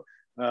because the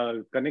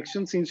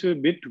connection seems to be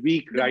a bit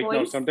weak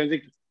now. Sometimes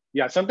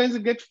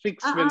it gets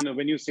fixed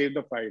when you save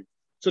the file.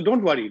 So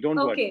don't worry,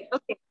 Okay.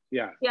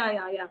 Yeah.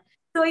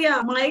 So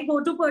my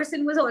go-to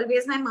person was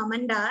always my mom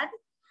and dad.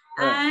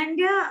 And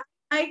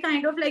I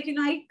kind of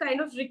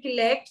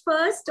recollect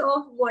first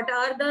of what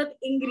are the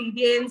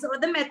ingredients or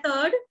the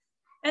method.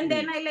 And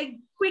then I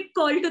quick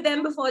call to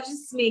them before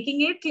just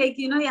making it.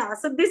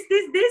 So this,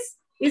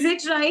 is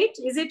it right?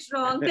 Is it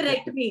wrong?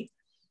 Correct me.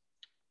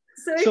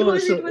 So it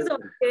was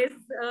always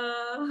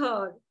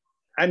hard.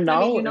 And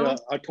now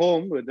at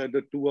home with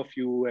the two of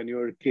you and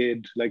your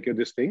kid,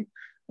 this thing,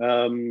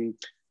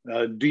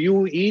 do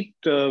you eat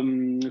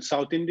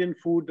South Indian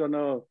food on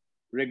a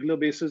regular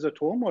basis at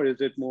home, or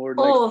is it more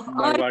like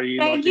Marwari,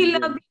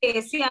 regular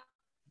basis? Yeah.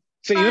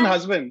 So even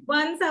husband.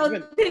 One South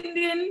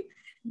Indian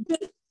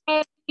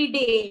every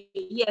day.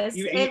 Yes,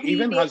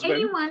 even day. Husband.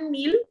 Any one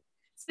meal.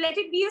 So let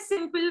it be a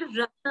simple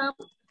rasam.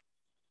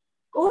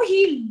 Oh,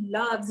 he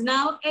loves.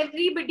 Now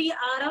everybody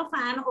are a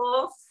fan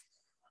of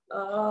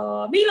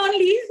meal on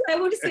leave, I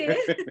would say.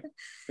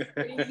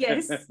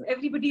 Yes,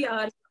 everybody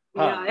are.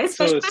 Yeah,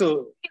 especially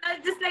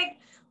just like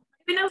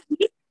a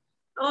week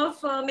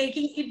of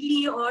making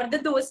idli or the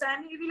dosa,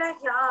 and you'll be like,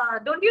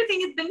 don't you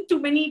think it's been too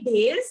many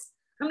days?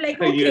 I'm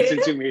like, okay. Years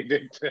since you made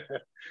it.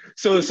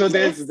 so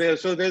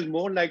there's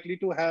more likely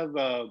to have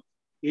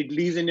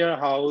idlis in your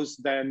house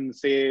than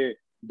say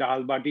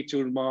dal bati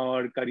churma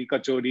or curry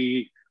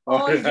kachori.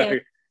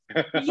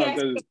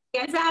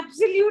 Yes,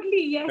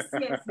 absolutely. Yes.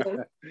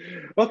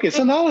 Okay,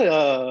 so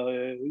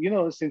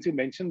now since you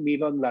mentioned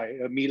meal on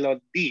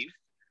leaf,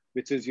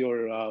 which is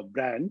your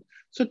brand.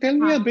 So tell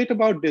me a bit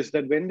about this,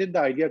 that when did the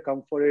idea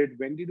come for it?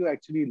 When did you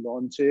actually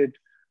launch it?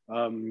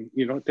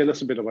 Tell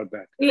us a bit about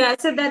that. Yeah,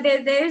 so that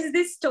there's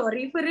this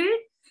story for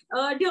it.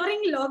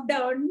 During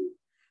lockdown,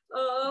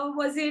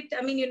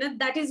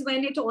 that is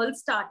when it all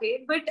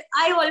started. But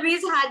I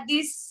always had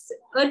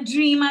a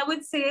dream, I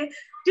would say,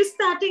 just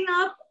starting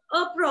up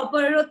a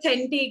proper,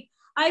 authentic.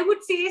 I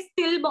would say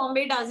still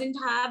Bombay doesn't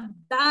have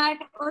that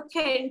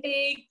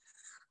authentic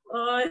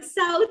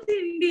South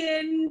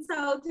Indian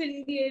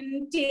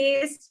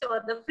taste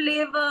or the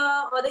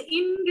flavor or the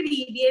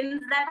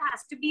ingredients that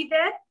has to be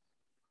there.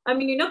 I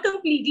mean,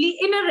 completely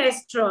in a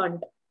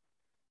restaurant.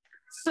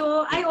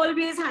 So I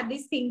always had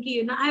this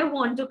thinking, I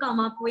want to come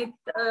up with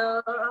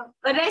a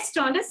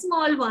restaurant, a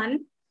small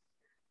one,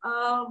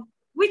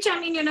 which I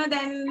mean,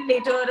 then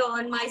later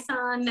on my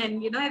son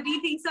and,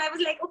 everything. So I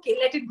was like, okay,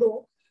 let it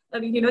go. I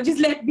mean, just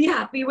let be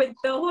happy with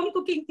the home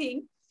cooking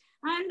thing.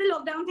 And the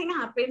lockdown thing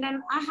happened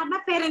and I had my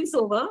parents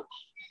over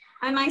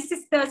and my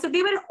sister. So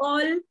they were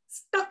all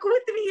stuck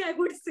with me, I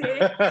would say.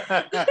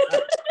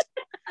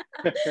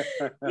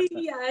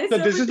 Yeah, so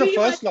this is the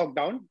first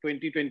lockdown,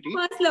 2020?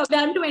 First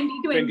lockdown,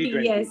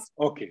 2020, yes.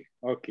 Okay.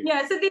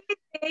 Yeah, so they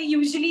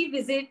usually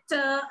visit,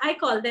 I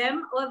call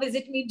them, or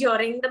visit me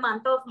during the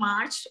month of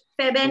March,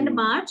 Feb and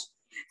March.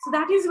 So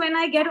that is when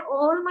I get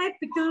all my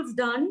pickles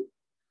done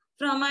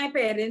from my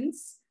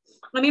parents.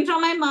 I mean,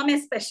 from my mom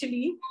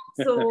especially.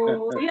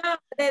 So yeah,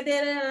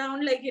 there are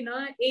around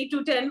 8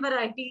 to 10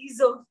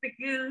 varieties of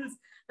pickles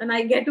and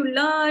I get to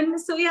learn.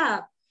 So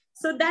yeah.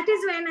 So that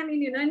is when, I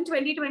mean, in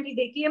 2020,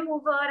 they came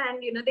over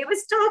and, they were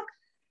stuck.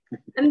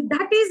 And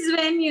that is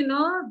when,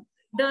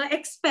 the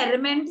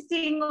experiment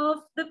thing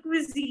of the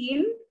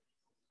cuisine,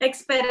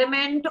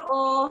 experiment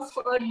of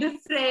a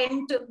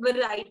different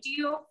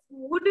variety of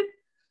food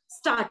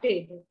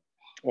started.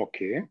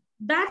 Okay.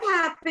 That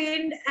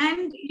happened.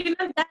 And,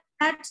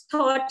 that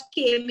thought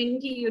came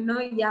into,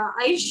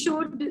 I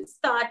should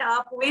start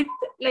up with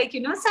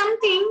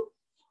something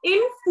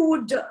in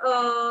food,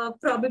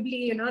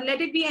 probably, let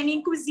it be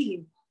any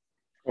cuisine.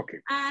 Okay.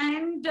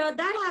 And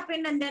that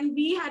happened. And then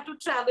we had to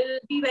travel.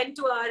 We went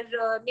to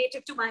our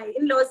native, to my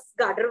in-laws,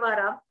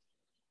 Gadarwara.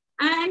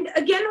 And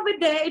again, over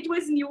there, it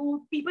was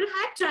new. People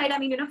had tried, I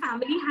mean,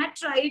 family had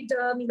tried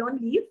meal on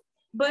leaf,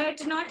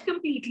 but not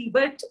completely.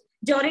 But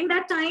during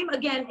that time,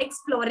 again,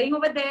 exploring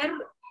over there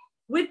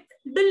with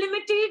the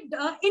limited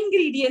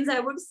ingredients, I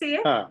would say,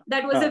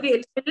 that was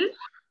available.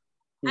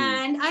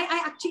 And I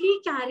actually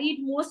carried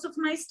most of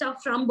my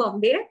stuff from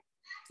Bombay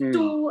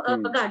to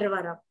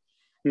Gadarwara.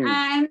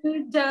 And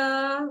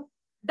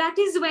that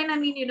is when, I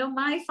mean,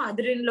 my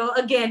father-in-law,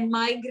 again,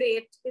 my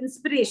great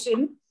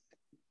inspiration,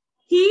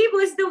 he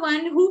was the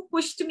one who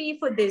pushed me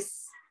for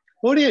this.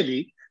 Oh,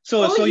 really?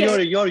 So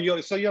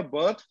yes. your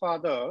birth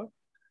father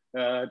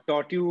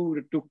taught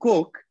you to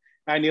cook,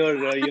 and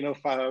your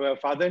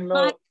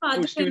father-in-law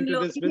pushed you into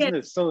this business.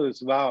 Yes. So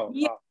wow.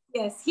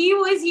 Yes, he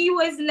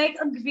was like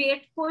a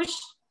great push.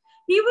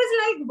 He was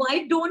like,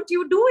 why don't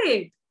you do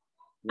it?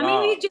 Wow. I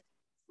mean, we just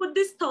put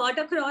this thought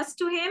across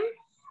to him.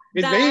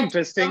 It's very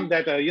interesting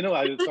that,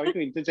 I'm sorry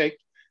to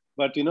interject,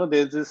 but,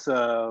 there's this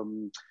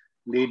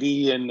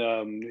lady in,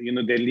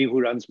 Delhi who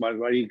runs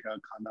Marwari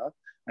Khana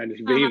and is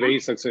very, very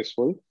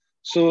successful.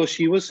 So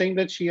she was saying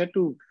that she had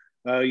to,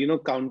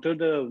 counter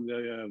the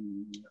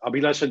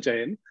Abhilasha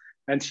Jain,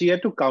 and she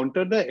had to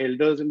counter the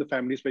elders in the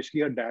family, especially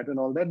her dad and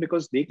all that,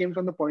 because they came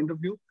from the point of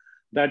view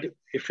that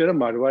if you're a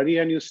Marwari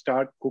and you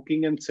start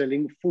cooking and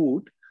selling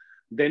food,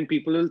 then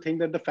people will think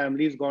that the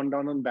family has gone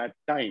down on bad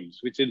times,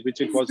 which it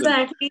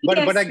wasn't.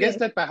 But I guess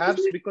that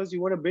perhaps because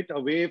you were a bit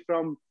away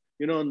from,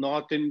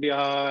 North India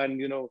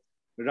and,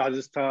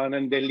 Rajasthan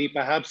and Delhi,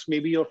 perhaps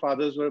maybe your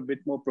fathers were a bit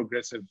more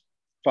progressive.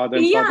 Father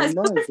and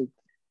father-in-law.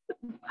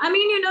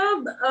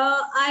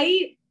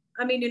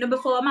 I mean,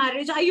 before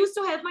marriage, I used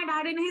to help my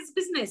dad in his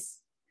business.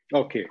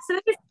 Okay. So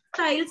his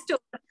style store.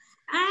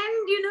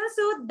 And,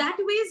 so that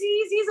way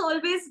he's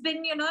always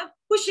been,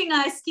 pushing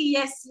us,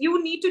 yes,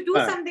 you need to do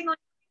something on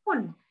your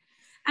own.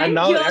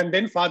 And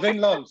then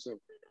father-in-law also.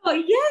 Oh,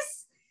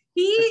 yes.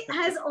 He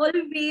has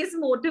always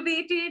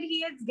motivated.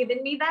 He has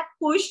given me that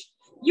push.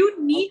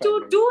 You need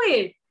to do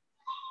it.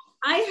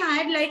 I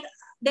had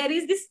there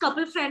is this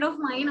couple friend of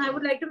mine. I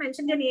would like to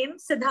mention their name,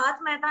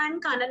 Siddharth Mehta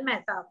and Kanan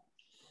Mehta.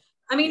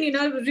 I mean,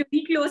 a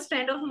really close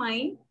friend of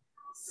mine.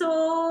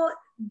 So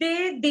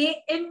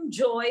they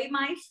enjoy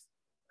my,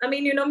 I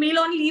mean, meal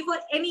on leaf or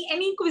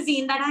any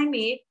cuisine that I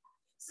made.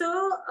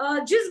 So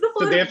just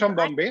before. So they're from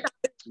Bombay?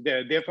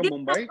 They're from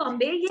Mumbai? From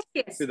Bombay,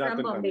 yes, Siddharth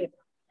from Bombay.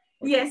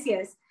 Okay.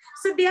 Yes.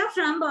 So they are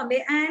from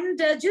Bombay. And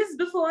just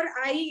before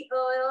I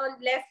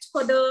left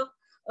for the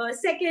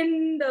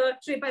second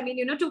trip, I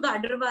mean, to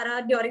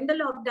Gadarwara during the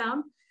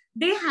lockdown,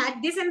 they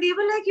had this and they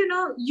were like,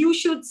 you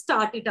should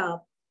start it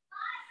up.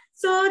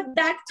 So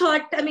that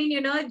thought, I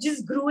mean,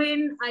 just grew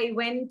in. I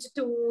went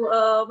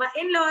to my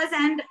in-laws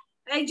and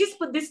I just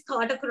put this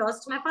thought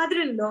across to my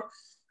father-in-law.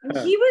 And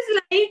he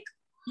was like,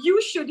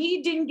 you should.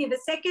 He didn't give a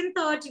second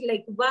thought,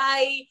 like,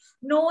 why?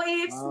 No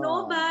ifs,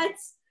 no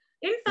buts.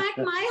 In fact,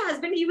 my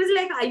husband, he was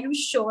like, are you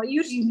sure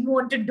you really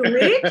want to do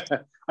it?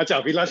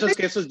 Achha, Abhilasha's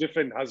case was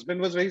different.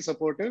 Husband was very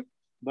supportive,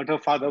 but her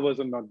father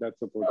wasn't not that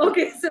supportive.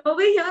 Okay, so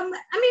over here, I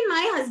mean,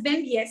 my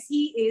husband, yes,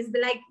 he is.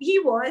 He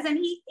was and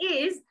he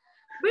is.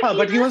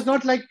 But he was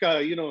not like,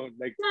 like...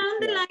 Down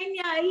the line,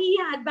 yeah, he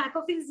had back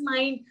of his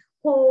mind,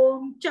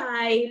 home,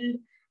 child,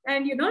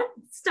 and,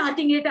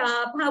 starting it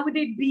up. How would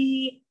it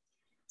be?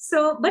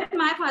 So, but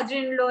my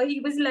father-in-law, he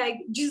was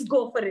like, just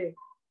go for it.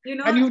 you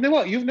know. And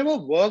you've never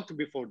worked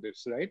before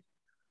this, right?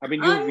 I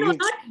mean, No, you've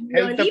not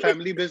helped the really.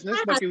 family business,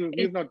 My but husband.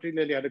 you've not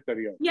really had a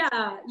career.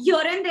 Yeah,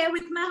 here and there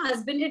with my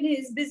husband in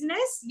his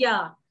business.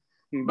 Yeah,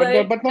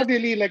 But but not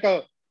really like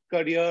a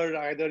career,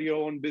 either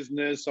your own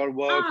business or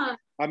work.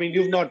 I mean,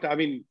 you've no, not. I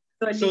mean,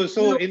 so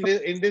no.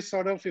 in this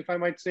sort of, if I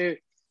might say,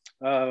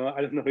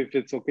 I don't know if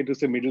it's okay to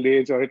say middle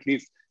age, or at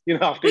least, you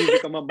know, after you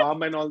become a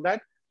mom and all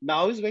that.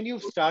 Now is when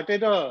you've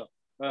started a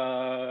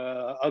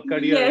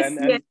career, Yes,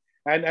 yes.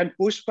 and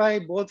pushed by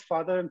both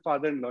father and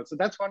father-in-law. So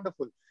that's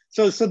wonderful.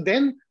 So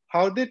then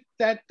how did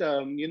that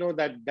you know,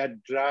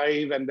 that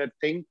drive and that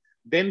thing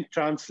then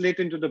translate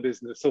into the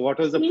business? So what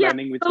was the Yeah.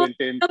 planning which So, went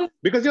in?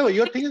 Because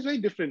your thing is very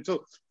different.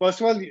 So first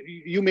of all,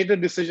 you made the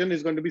decision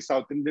is going to be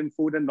South Indian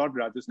food and not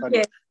Rajasthani.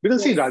 yes,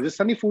 Because see, yes.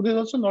 Rajasthani food is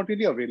also not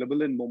really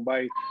available in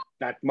Mumbai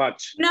that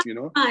much, Not you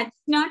know. much,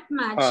 not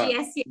much.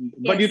 Yes, yes,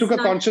 But you yes. took a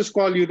Not, conscious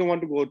call. You don't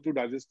want to go to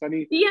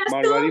Rajasthani yeah,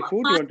 Marwari so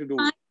food. You want to do.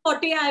 my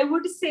forte, I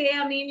would say,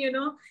 I mean, you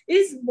know,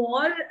 is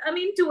more, I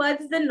mean,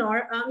 towards the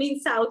North, I mean,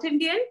 South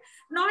Indian.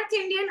 North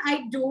Indian,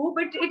 I do,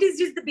 but it is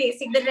just the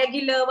basic, the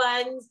regular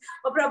ones,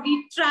 or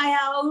probably try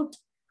out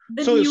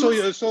the new.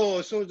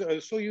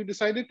 So you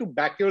decided to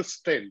back your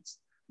strengths.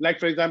 Like,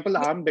 for example,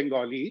 I'm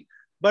Bengali,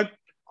 but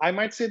I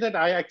might say that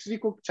I actually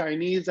cook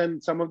Chinese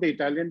and some of the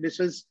Italian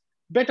dishes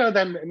better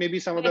than maybe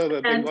some of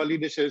the Bengali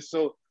dishes.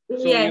 So you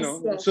Yes,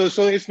 know, yes.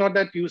 so it's not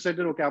that you said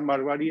that, okay, I'm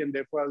Marwari and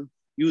therefore I'll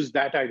use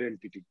that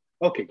identity.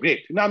 Okay,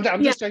 great. Now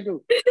I'm just trying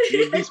to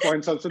make these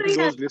points also to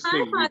those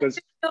listening, because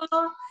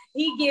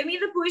he gave me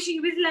the push. He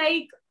was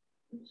like,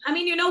 I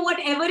mean, you know,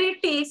 whatever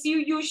it takes,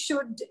 you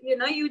should, you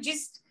know, you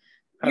just,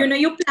 you know,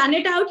 you plan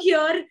it out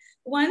here.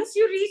 Once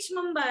you reach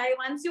Mumbai,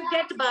 once you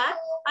get back,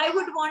 I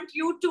would want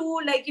you to,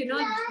 like, you know,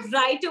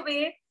 right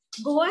away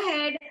go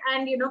ahead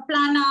and, you know,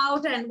 plan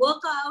out and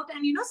work out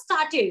and, you know,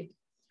 start it.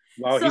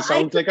 Wow, So he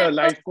sounds like a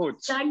life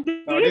coach.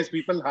 Nowadays,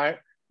 people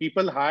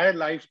hire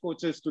life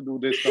coaches to do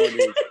this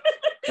nowadays.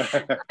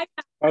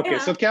 Okay,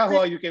 so kya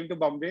hua? You came to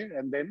Bombay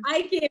and then?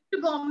 I came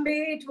to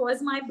Bombay. It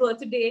was my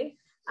birthday,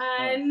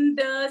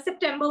 and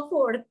September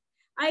 4th,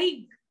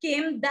 I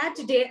came that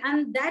day,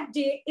 and that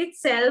day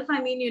itself,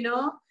 I mean, you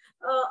know,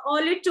 all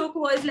it took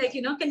was, like,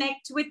 you know,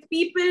 connect with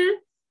people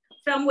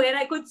from where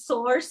I could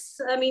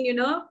source, I mean, you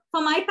know,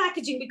 for my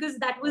packaging, because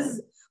that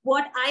was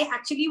what I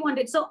actually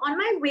wanted. So on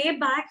my way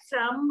back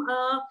from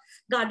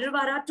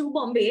Gadarwara to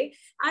Bombay,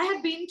 I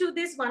had been to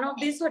one of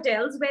these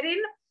hotels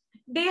wherein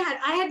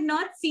I had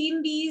not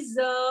seen these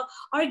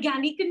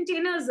organic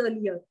containers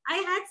earlier. I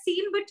had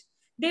seen, but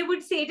they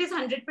would say it is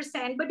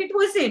 100%, but it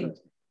wasn't.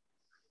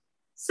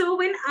 So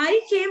when I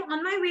came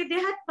on my way, they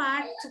had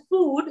packed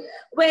food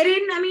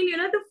wherein, I mean, you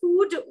know, the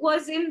food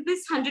was in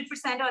this 100%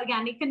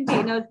 organic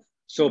container.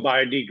 So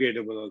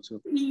biodegradable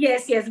also.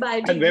 Yes,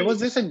 biodegradable. And where was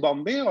this, in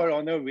Bombay or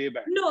on our way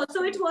back? No,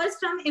 so it was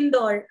from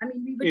Indore. I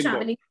mean, we were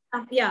traveling.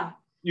 Yeah.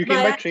 You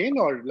came by train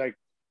or like?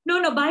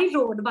 No, by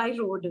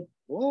road.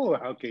 Oh,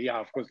 okay. Yeah,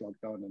 of course,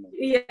 lockdown.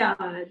 Yeah,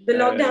 the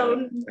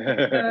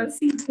lockdown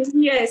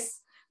season. Yes.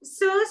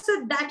 So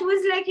that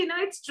was like, you know,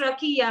 it's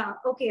tricky. Yeah.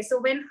 Okay. So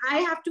when I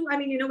have to, I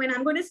mean, you know, when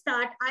I'm going to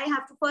start, I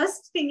have to,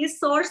 first thing is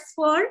source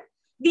for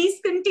these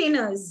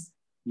containers.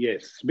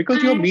 Yes,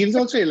 because your meals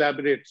also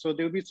elaborate. So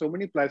there will be so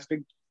many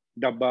plastic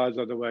dabbas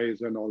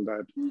otherwise and all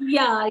that.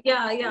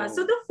 Yeah.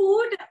 So the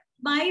food,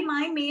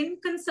 my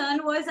main concern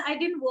was I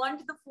didn't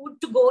want the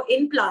food to go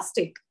in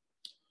plastic.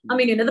 I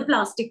mean, you know, the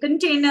plastic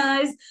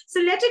containers.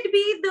 So let it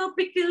be the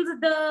pickles,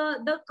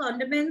 the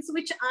condiments,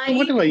 which I...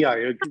 Whatever, yeah.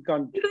 You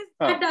can't... Because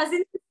that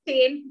doesn't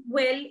sustain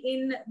well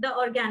in the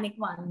organic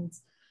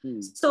ones.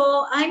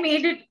 So I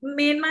made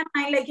my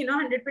mind, like, you know,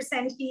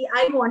 100%.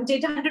 I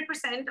wanted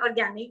 100%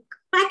 organic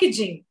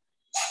packaging.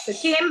 So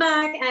came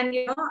back and,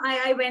 you know,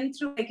 I went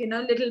through, like, you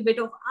know, a little bit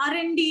of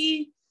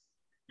R&D.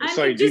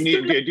 Sorry, do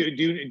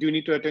you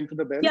need to attend to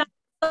the bell? Yeah,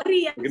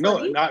 sorry. Okay,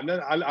 no,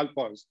 I'll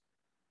pause.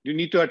 Do you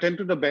need to attend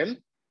to the bell?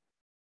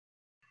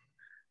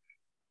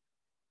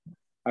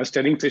 I was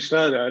telling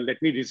Trishna,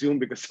 let me resume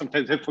because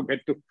sometimes I forget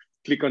to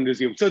click on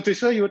resume. So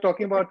Trishna, you were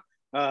talking about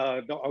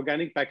the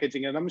organic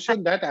packaging, and I'm sure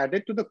that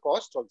added to the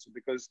cost also,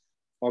 because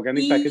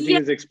organic packaging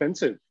is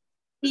expensive.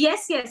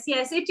 Yes,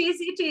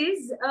 it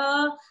is.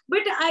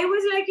 But I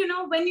was like, you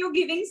know, when you're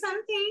giving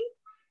something,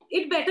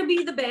 it better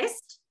be the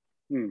best.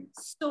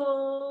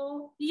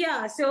 So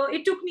yeah, so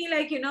it took me,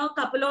 like, you know, a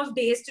couple of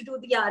days to do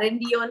the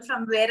R&D on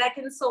from where I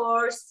can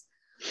source,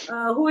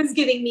 who is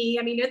giving me,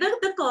 I mean, you know,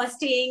 the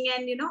costing,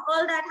 and, you know,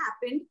 all that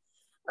happened.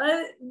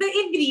 The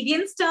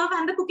ingredient stuff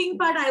and the cooking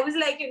part, I was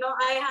like, you know,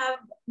 I have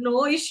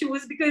no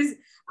issues because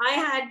I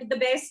had the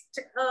best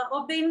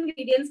of the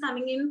ingredients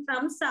coming in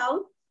from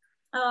South,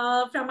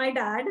 from my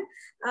dad.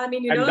 I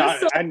mean, you know,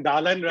 and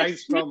dal and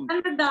rice from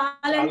dal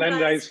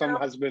and rice from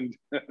husband.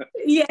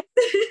 Yes.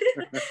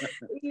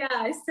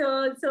 Yeah.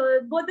 So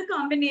both the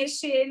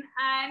combination,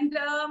 and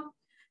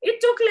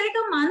it took like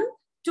a month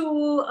to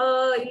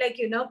like,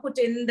 you know, put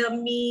in the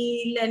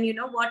meal and, you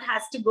know, what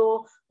has to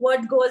go,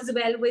 what goes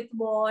well with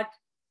what.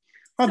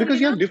 Oh,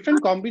 because you have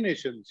different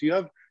combinations. You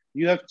have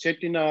You have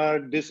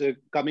chettinad. This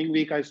coming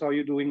week, I saw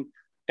you doing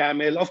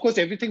Tamil. Of course,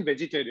 everything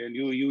vegetarian.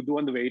 You do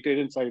on the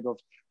vegetarian side of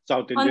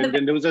South Indian.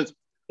 Then there was a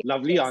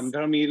lovely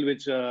Andhra meal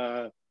which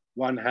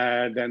one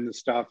had and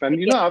stuff.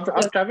 And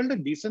I've traveled a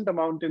decent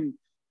amount in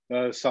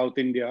South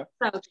India.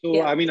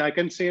 So I mean, I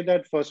can say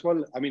that first of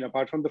all, I mean,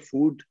 apart from the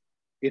food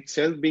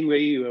itself being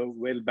very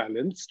well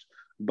balanced,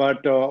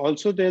 but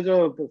also there's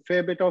a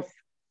fair bit of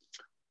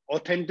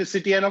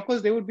authenticity, and of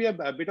course there would be a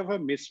bit of a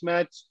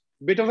mismatch,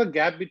 bit of a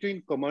gap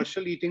between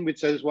commercial eating,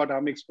 which is what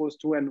I'm exposed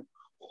to, and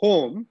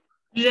home.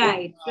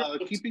 Right. So,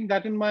 keeping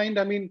that in mind,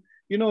 I mean,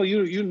 you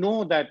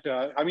know that.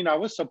 I mean, I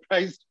was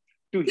surprised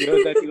to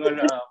hear that you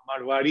are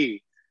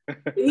Marwari.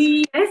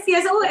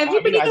 Yes. Oh,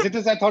 everybody. I mean, as it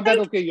is, I thought that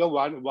okay, you're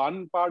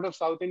one part of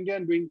South India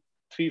and doing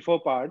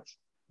 3-4 parts,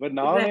 but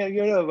now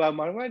you're a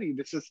Marwari.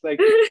 This is like,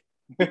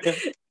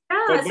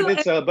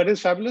 but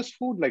it's fabulous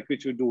food, like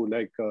which you do,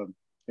 like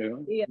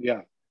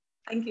yeah.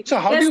 Thank you. So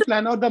how do you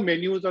plan out the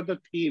menus or the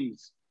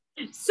themes?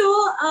 So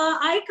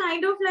I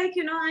kind of like,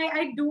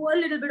 I do a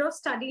little bit of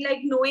study,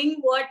 like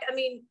knowing what, I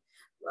mean,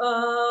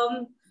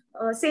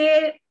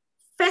 say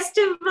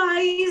festive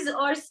wise,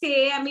 or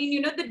say, I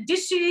mean, the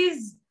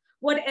dishes,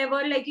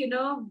 whatever, like,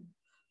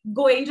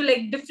 going to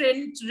like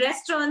different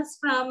restaurants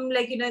from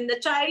like, in the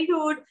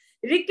childhood,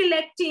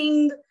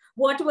 recollecting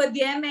what were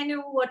their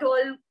menu, what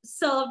all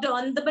served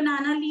on the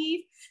banana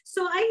leaf.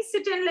 So I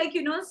sit and like,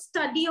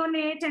 study on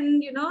it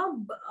and,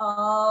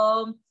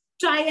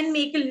 try and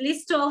make a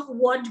list of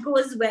what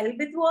goes well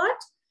with what.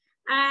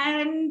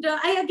 And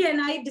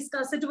I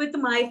discuss it with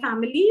my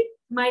family,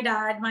 my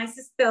dad, my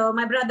sister,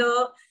 my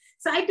brother.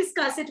 So I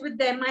discuss it with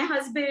them, my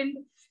husband.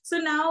 So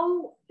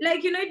now,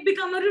 like, it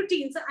become a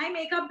routine. So I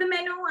make up the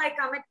menu, I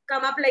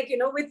come up like,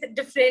 with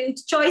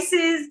different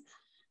choices.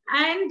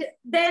 And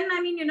then,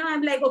 I mean,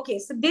 I'm like, okay,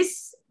 so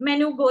this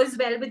menu goes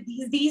well with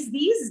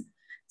these.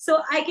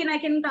 So I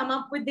can come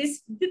up with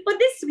this for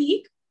this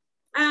week.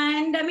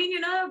 And I mean,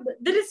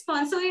 the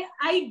response. So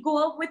I go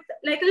up with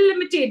like a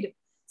limited,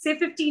 say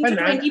 15 to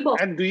 20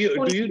 boxes. And do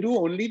you do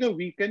only the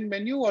weekend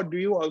menu, or do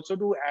you also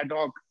do ad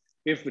hoc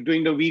if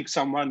during the week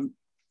someone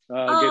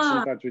gets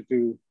in touch with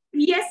you?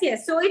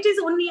 Yes. So it is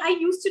only, I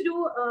used to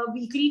do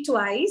weekly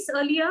twice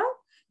earlier,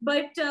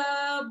 but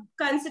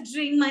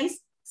considering my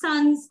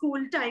son's school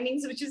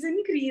timings, which is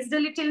increased a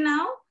little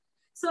now.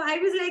 So I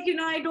was like,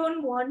 I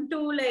don't want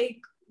to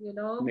like,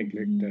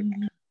 neglect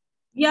that.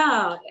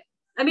 Yeah.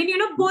 I mean,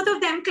 both of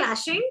them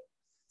clashing.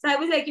 So I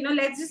was like,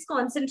 let's just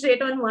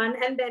concentrate on one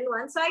and then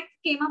one. So I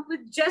came up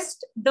with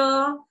just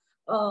the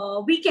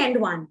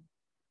weekend one.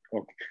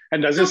 Okay.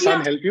 And does his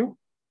son help you?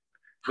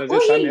 Does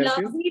his son help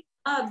you? He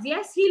loves.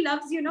 Yes, he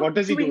loves, What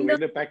does he do?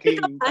 The packing?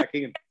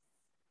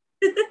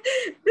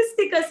 The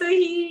sticker. So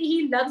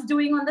he loves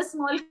doing on the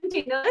small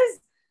containers.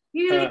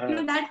 He like,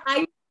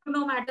 that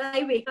no matter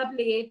I wake up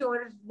late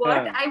or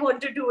what, I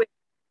want to do it.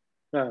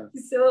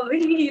 So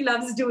he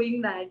loves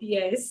doing that.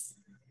 Yes.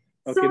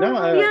 Okay, so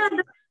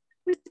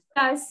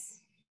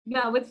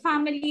with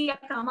family, I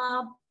come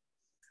up,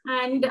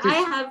 and I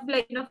have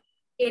like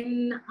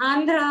in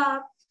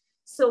Andhra.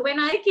 So when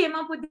I came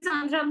up with this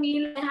Andhra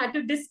meal, I had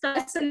to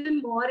discuss a little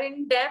more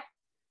in depth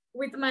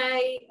with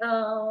my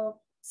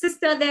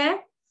sister there.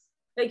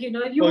 Like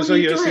so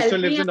your sister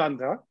lives in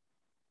Andhra?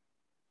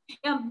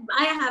 Yeah,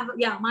 I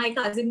have my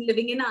cousin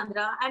living in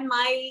Andhra, and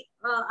I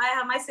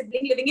have my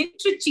sibling living in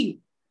Trichy.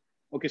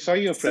 Okay,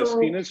 sorry, your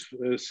Venus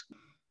is.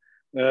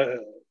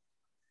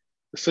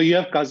 So you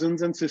have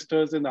cousins and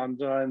sisters in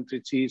Andhra and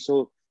Trichy.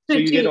 So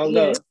you get all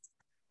the...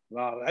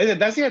 Wow.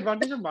 That's the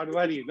advantage of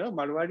Marwari.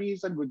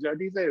 Marwaris and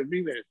Gujaratis are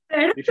everywhere.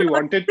 If you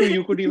wanted to,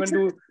 you could even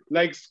do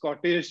like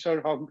Scottish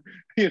or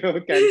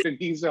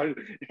Cantonese or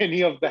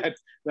any of that.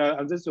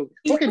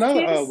 Okay,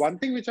 now one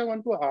thing which I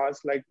want to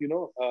ask, like,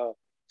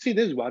 see,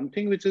 there's one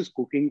thing which is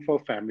cooking for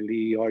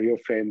family or your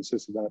friends,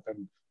 Siddharth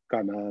and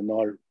Kanan,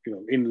 or,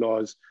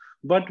 in-laws.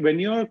 But when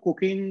you're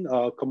cooking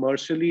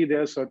commercially,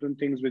 there are certain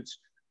things which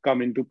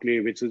come into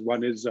play, which is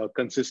one is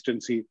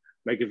consistency.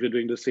 Like if you're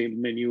doing the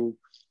same menu,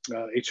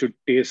 it should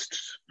taste,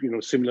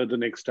 similar the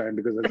next time,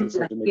 because there's a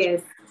certain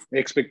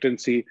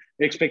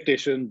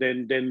expectation,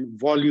 then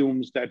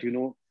volumes that,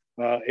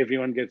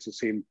 everyone gets the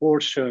same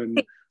portion,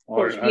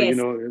 or,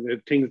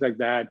 things like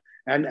that.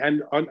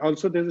 And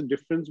also there's a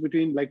difference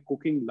between like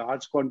cooking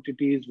large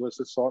quantities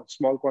versus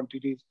small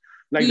quantities.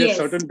 Like there's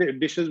certain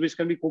dishes which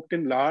can be cooked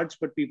in large,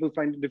 but people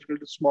find it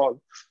difficult to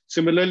small.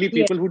 Similarly,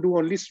 people who do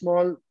only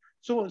small.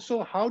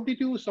 So how did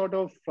you sort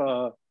of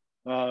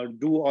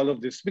do all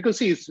of this? Because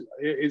see,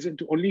 is it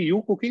only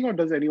you cooking, or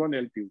does anyone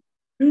help you?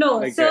 No,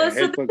 like, so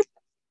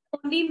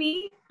only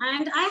me,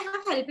 and I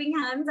have helping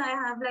hands. I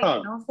have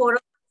like 4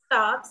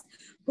 staffs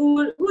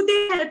who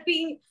they help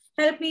me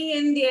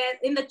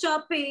in the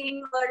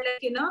chopping, or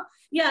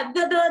like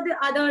the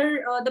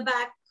other the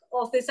back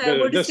office.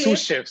 The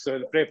sous chefs or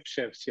the prep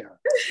chefs,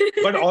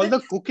 But all the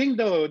cooking,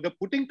 the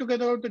putting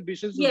together of the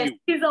dishes. Yes,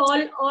 is all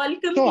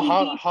complete. So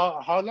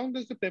how long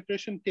does the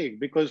preparation take?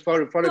 Because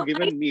for a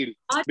given meal,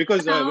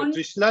 because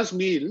Trishla's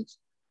meals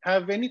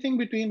have anything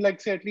between, like,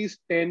 say, at least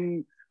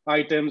 10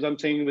 items. I'm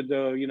saying with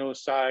the,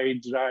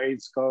 sides,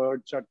 rice,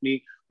 curd,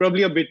 chutney,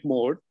 probably a bit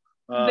more.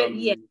 But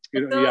yes.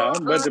 Yeah,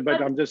 So,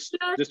 but I'm just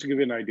to give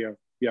you an idea.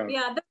 Yeah.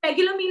 Yeah, the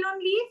regular meal on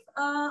leaf,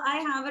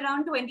 I have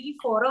around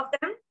 24 of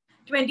them,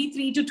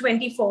 23 to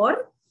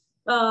 24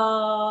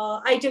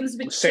 items,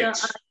 which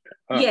sets.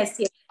 Yes.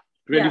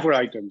 24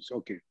 items.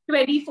 Okay.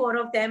 24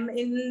 of them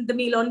in the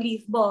meal on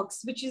leaf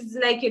box, which is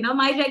like,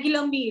 my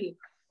regular meal.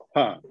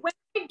 When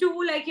I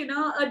do like,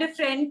 a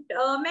different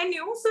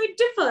menu, so it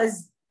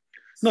differs.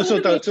 No, so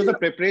the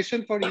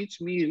preparation for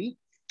each meal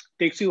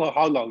takes you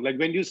how long? Like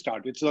when do you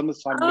start? It's on the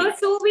Sunday.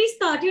 So we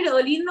started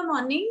early in the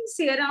morning,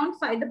 say around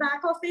 5. The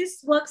back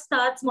office work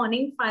starts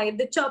morning 5.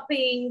 The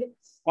chopping.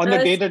 On the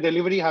day the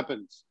delivery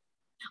happens.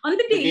 On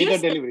the day,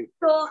 yes. The delivery.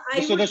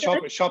 So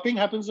the shopping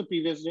happens the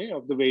previous day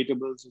of the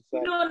vegetables.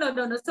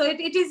 No. So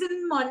it is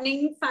in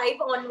morning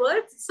 5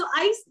 onwards. So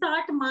I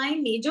start my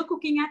major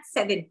cooking at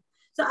 7.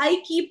 So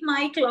I keep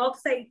my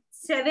clocks at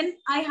 7.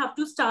 I have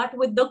to start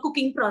with the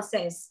cooking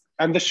process.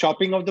 And the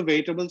shopping of the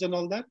vegetables and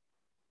all that?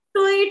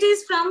 So it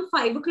is from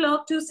 5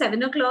 o'clock to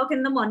 7 o'clock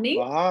in the morning.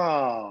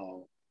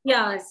 Wow.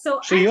 Yeah.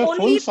 So you're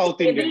full South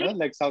Indian, huh?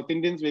 Like South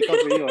Indians wake up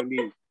very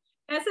early.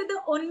 Yeah, so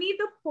the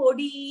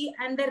podi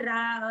and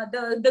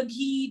the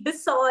ghee, the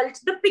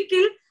salt, the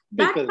pickle,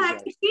 that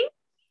packaging,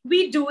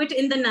 we do it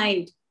in the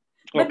night.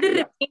 But the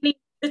remaining,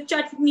 the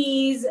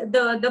chutneys,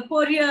 the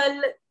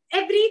poriyal,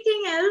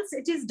 everything else,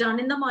 it is done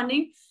in the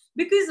morning.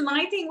 Because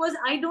my thing was,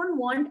 I don't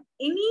want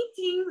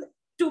anything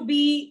to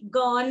be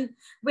gone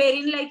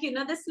wherein like,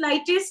 the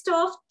slightest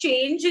of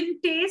change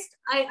in taste,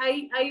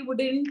 I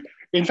wouldn't.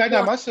 In fact,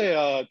 I must say,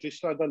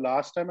 Trishna, the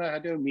last time I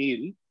had a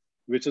meal,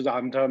 which is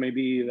Andhra,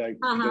 maybe like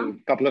a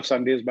couple of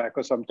Sundays back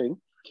or something.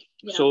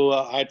 Yeah. So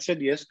I'd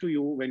said yes to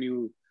you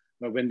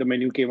when the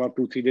menu came up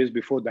 2-3 days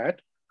before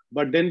that.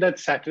 But then that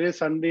Saturday,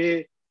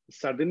 Sunday,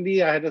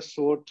 suddenly I had a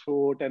sore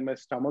throat and my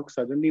stomach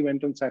suddenly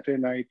went on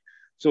Saturday night.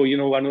 So,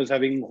 one was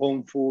having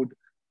home food.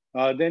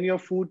 Then your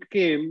food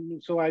came.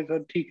 So I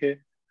thought, okay.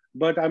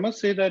 But I must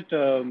say that,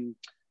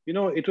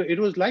 it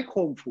was like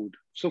home food.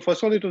 So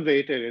first of all, it was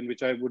vegetarian,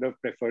 which I would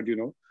have preferred,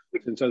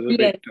 since I was a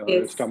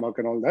bit stomach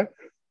and all that.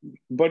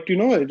 But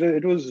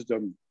it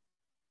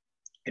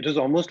was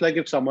almost like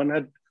if someone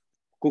had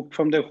cooked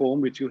from their home,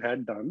 which you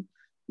had done,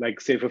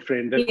 like say if a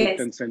friend had cooked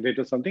and sent it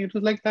or something. It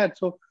was like that.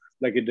 So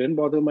like it didn't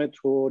bother my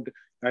throat,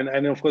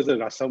 and of course the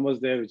rasam was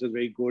there, which is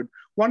very good.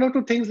 One or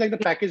two things like the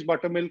packaged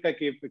buttermilk I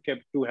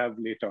kept to have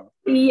later.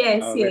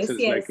 Yes.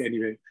 Like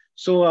anyway.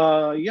 So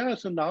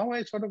so now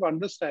I sort of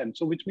understand.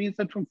 So which means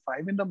that from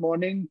 5 in the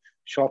morning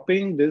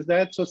shopping, this,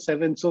 that, so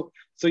 7. So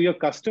your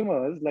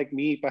customers like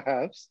me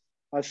perhaps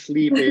are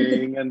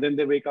sleeping and then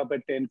they wake up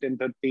at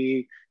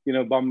 10:30,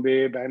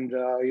 Bombay,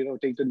 Bandra,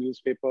 take the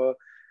newspaper.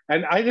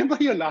 And I remember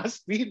your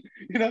last meal,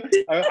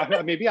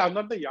 maybe I'm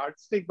not the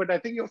yardstick, but I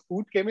think your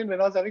food came in when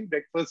I was having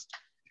breakfast,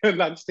 your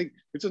lunch thing,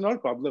 which is not a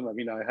problem. I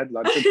mean, I had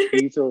lunch at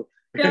 3, so.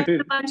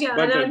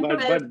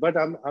 but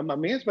I'm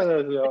amazed by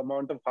the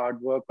amount of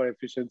hard work or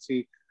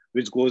efficiency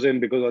which goes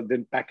in because of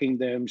then packing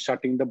them,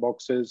 shutting the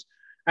boxes.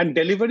 And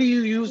delivery,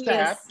 you use the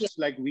apps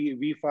like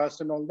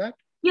VFast and all that?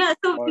 Yeah,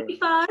 so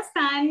VFast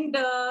and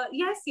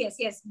yes,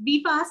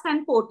 VFast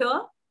and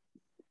Porter.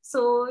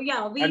 So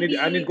yeah,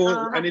 it goes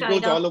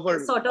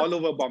all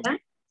over Bombay,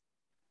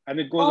 and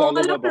it goes all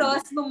over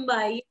across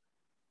Mumbai.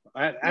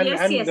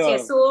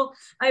 Yes. So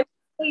I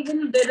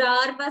even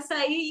Virar,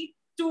 Vasai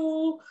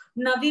to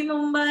Navi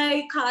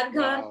Mumbai,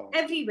 Kharghar,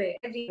 everywhere.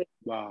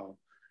 Wow.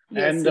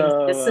 Yes, and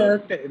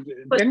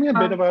tell me a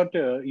bit about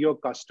your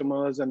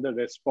customers and the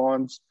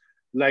response.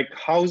 Like,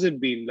 how's it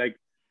been? Like,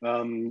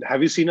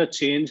 have you seen a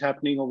change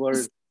happening over?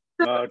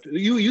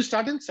 You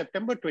started in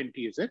September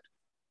 20, is it?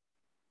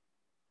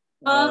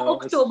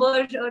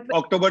 October 20.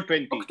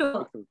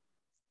 October.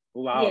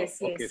 Wow.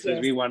 Yes, okay, so yes.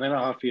 It's been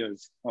 1.5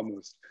 years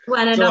almost.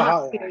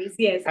 1.5 years,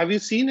 yes. Have you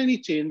seen any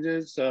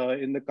changes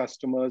in the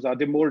customers? Are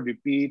they more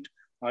repeat?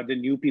 Are there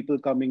new people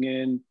coming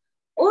in?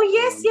 Oh,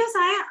 yes.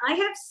 I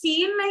have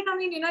seen, like, I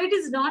mean, it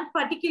is not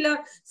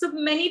particular. So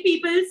many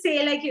people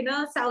say, like,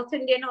 South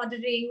Indian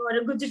ordering or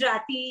a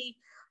Gujarati,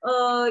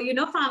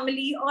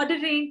 family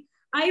ordering.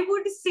 I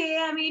would say,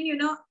 I mean,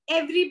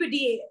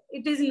 everybody,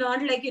 it is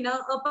not like,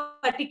 a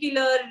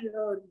particular,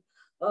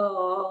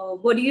 a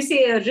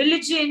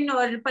religion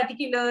or a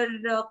particular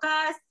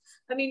caste.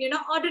 I mean,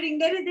 ordering,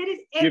 there is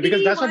everyone.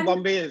 Because that's what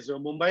Bombay is.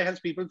 Mumbai has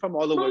people from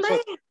all over. Mumbai,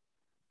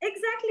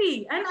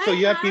 exactly. And so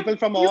you have people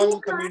from all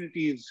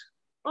communities.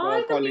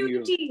 All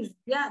communities.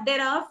 Yeah, there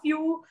are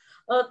few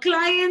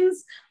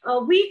clients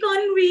week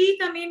on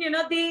week. I mean,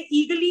 they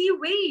eagerly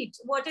wait.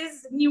 What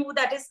is new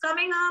that is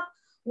coming up?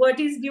 What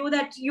is new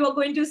that you are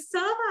going to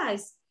serve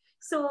us?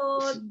 So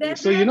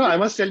I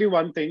must tell you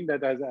one thing,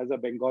 that as a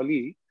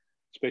Bengali,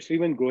 especially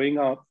when growing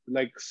up,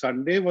 like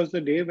Sunday was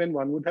the day when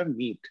one would have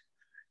meat.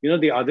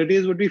 The other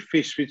days would be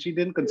fish, which we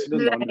didn't consider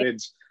non-veg.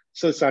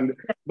 So Sunday,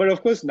 but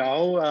of course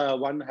now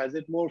one has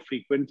it more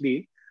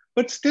frequently.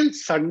 But still,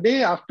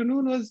 Sunday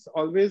afternoon was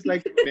always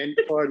like meant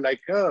for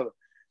like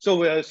so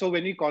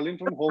when we call in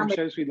from home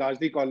chefs, we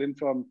largely call in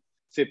from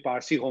say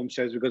Parsi home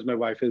chefs because my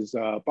wife is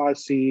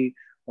Parsi,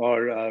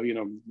 or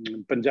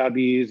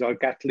Punjabis or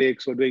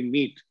Catholics who are doing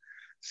meat.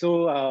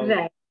 So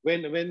Right.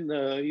 when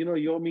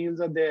your meals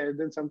are there,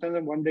 then sometimes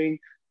I'm wondering.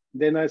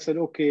 Then I said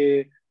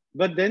okay,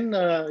 but then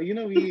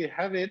we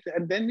have it,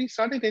 and then we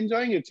started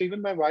enjoying it. So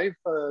even my wife,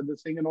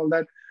 this thing and all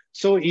that.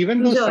 So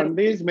even though Enjoy.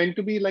 Sunday is meant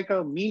to be like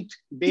a meat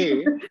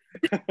day,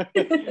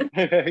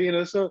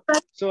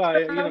 so I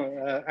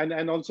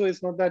and also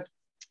it's not that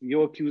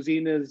your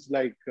cuisine is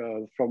like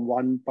from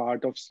one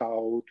part of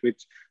South,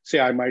 which say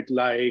I might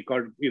like,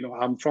 or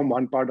I'm from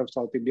one part of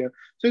South India.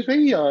 So it's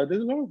very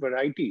there's a lot of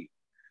variety.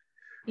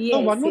 Now,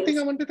 Yes, one more thing I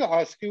yes. wanted to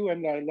ask you,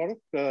 and a lot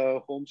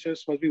of home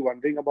chefs must be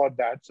wondering about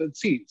that. So,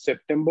 see,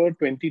 September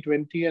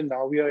 2020, and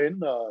now we are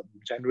in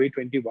January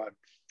 21,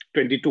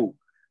 22.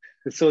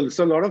 So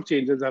a lot of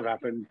changes have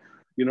happened.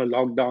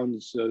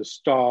 Lockdowns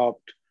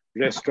stopped,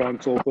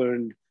 restaurants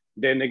opened,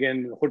 then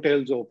again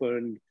hotels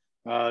opened,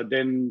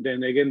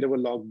 then again there were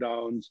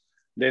lockdowns,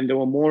 then there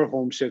were more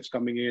home chefs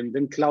coming in,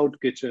 then cloud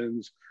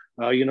kitchens.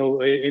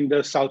 In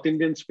the South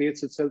Indian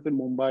space itself in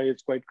Mumbai,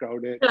 it's quite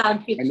crowded, Cloud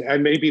and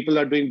kitchen. many people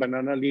are doing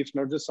banana leaves,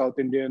 not just South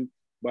Indian,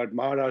 but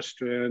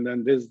Maharashtrian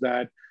and this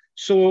that.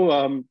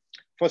 So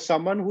for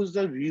someone who's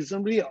a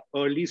reasonably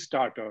early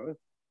starter,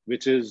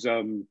 which is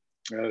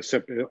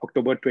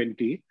October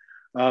 20.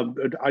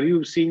 Are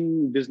you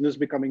seeing business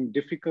becoming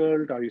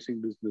difficult? Are you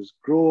seeing business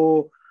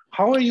grow?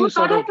 How are you No,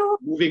 sort not of at all.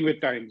 moving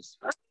with times?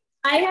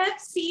 I have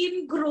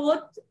seen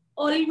growth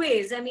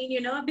always. I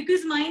mean,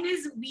 because mine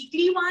is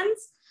weekly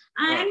ones.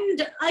 Uh,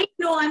 And I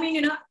know, I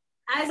mean,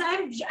 as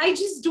I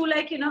just do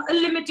like, a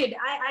limited.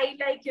 I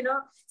like,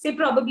 say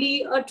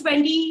probably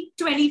 20,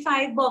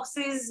 25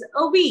 boxes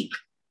a week.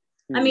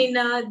 I hmm, mean,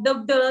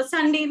 the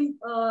Sunday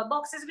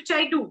boxes which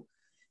I do.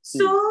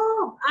 So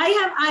hmm.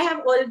 I have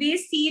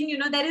always seen,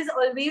 there has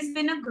always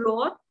been a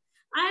growth,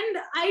 and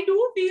I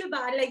do feel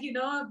bad, like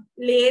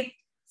late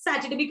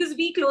Saturday, because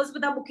we close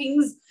with our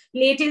bookings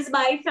latest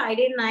by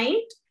Friday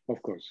night,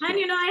 Of course, and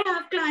yeah. I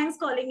have clients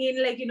calling in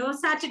like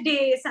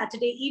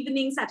Saturday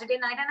evening, Saturday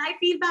night, and I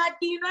feel bad.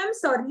 I'm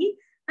sorry,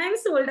 I'm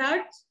sold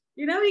out.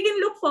 We can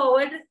look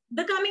forward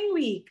the coming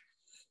week.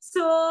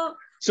 So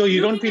So you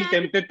don't looking feel at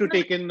tempted to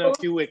take in a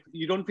few.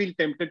 You don't feel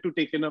tempted to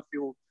take in a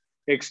few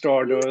extra it,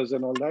 orders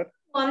and all that.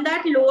 on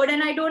that load,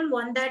 and I don't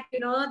want that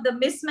the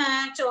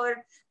mismatch, or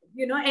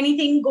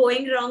anything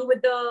going wrong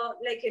with the,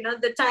 like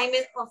the time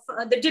of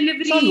the So,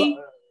 delivery, so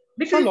a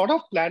because lot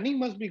of planning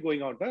must be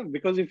going on, huh?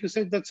 Because if you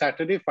said that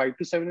Saturday 5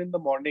 to 7 in the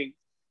morning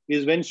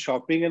is when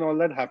shopping and all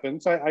that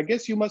happens, I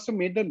guess you must have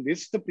made the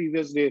list the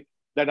previous day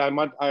that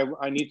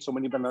I need so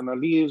many banana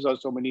leaves, or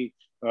so many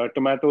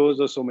tomatoes,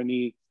 or so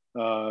many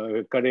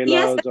yes,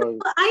 karelas, or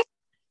I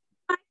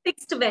have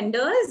fixed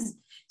vendors.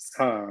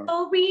 huh.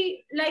 So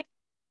we like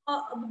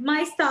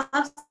my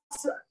staff,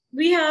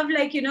 we have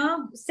like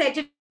set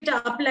it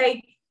up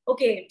like,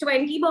 okay,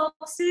 20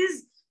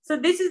 boxes, so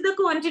this is the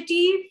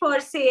quantity for,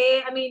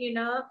 say, I mean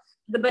the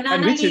And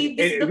banana leaf,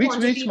 this is the which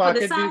quantity for the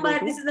market do you go sambar,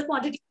 to? this is the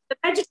quantity for the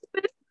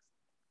vegetable.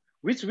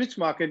 Which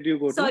market do you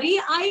go to? Sorry,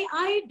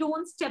 I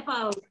don't step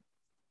out.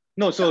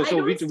 No, So I so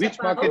don't step which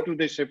market out do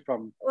they ship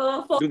from?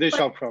 for Do they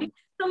shop from?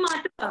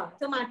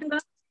 Tomatunga.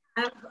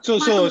 I have So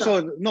no.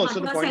 So the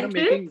Tomatunga point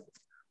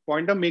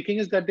Central. I'm making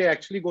is that they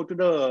actually go to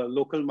the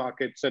local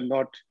markets and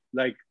not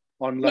like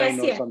online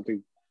Yes, or yes.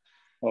 something.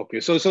 Okay.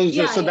 So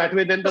Yeah. that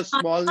way then the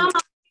Tomatunga,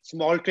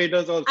 small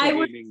traders also I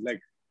would, gaining,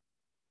 like,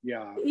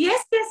 yeah.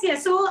 yes.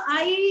 So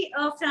I,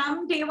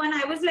 from day one,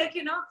 I was like,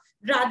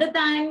 rather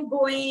than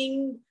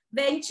going,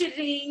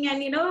 venturing,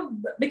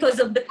 and, because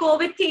of the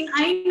COVID thing,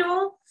 I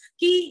know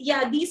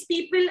yeah, these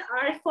people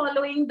are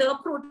following the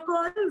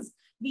protocols.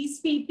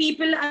 These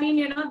people, I mean,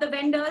 the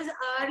vendors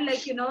are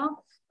like,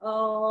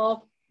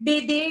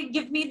 they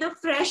give me the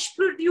fresh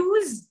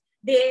produce.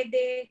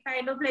 They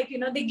kind of like,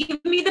 they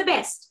give me the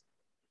best.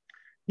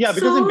 Yeah,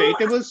 because in So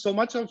vegetables, so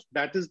much of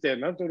that is there,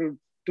 no? To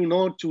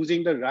know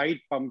choosing the right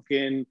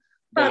pumpkin,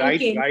 the right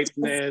pumpkin, yes,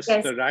 ripeness,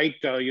 yes, the right,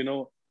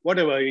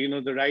 whatever,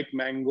 the right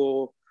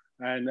mango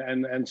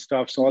and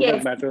stuff. So all that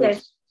yes, yes.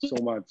 matters so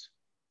much. So,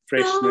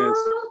 Freshness.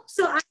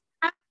 so I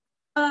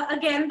have,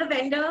 again, the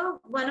vendor,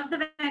 one of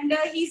the vendor,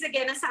 he's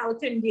again a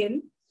South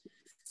Indian.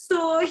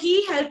 So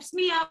he helps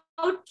me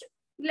out,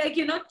 like,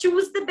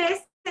 choose the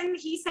best, and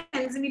he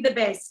sends me the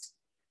best.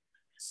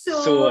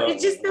 So So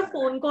it's just a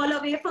phone call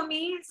away for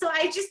me. So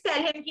I just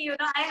tell him,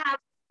 I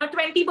have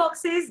 20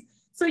 boxes.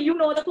 So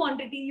the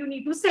quantity you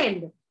need to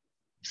send.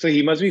 so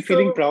he must be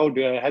feeling So proud.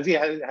 Has he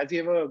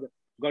ever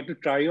got to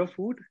try your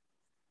food?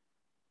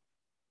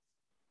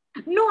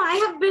 no, I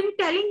have been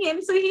telling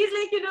him. So he's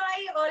like,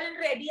 I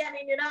already, I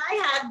mean, I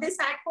have this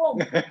at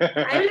home.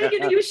 I'm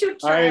like, you should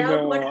try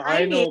out what I I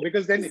made. know,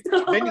 because So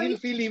then he'll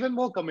feel even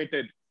more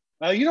committed.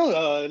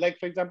 Like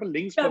for example,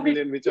 Link's coming,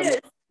 Pavilion, which I'm yes.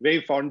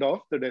 very fond of,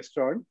 the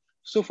restaurant.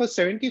 So for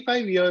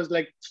 75 years,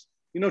 like,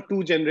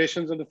 two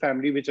generations of the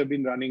family which have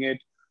been running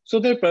it. So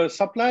the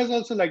suppliers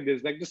also like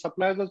this, like the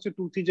suppliers also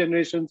 2, 3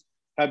 generations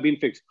have been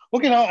fixed.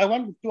 Okay, now I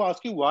want to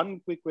ask you one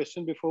quick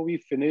question before we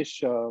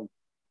finish.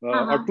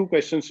 or two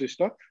questions,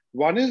 Shrishta.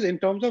 One is in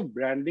terms of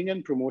branding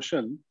and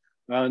promotion.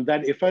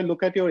 That if I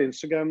look at your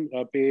Instagram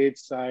page,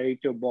 site,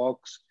 your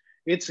box,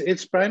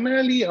 it's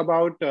primarily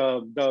about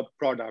the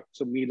product.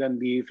 So meal and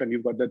leaf, and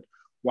you've got that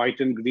white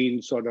and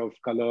green sort of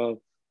color,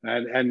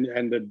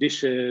 and the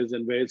dishes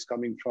and where it's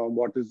coming from.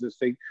 What is this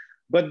thing?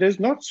 But there's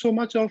not so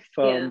much of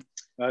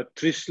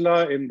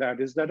Trishla in that.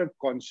 Is that a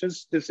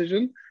conscious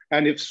decision?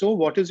 And if so,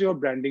 what is your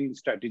branding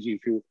strategy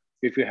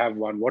if you have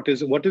one? What is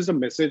the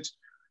message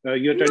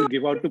you're trying to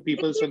give out to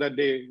people so that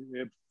they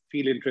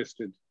feel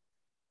interested?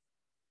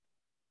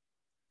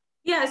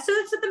 Yeah, so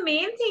the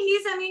main thing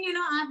is, I mean,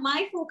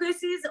 my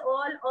focus is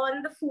all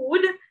on the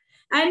food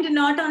and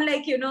not on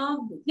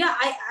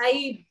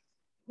I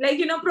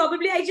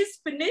probably I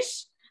just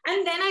finish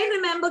and then I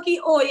remember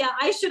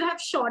I should have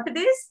shot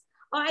this,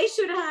 or I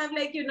should have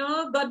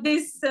got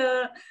this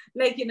say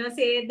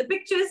the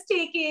pictures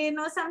taken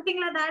or something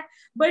like that.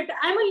 But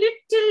I'm a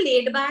little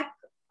laid back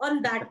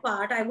on that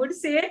part, I would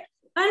say,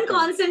 and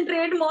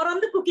concentrate more on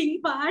the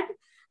cooking part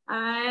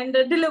and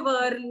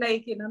deliver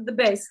the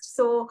best.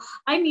 So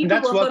I need to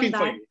work on that.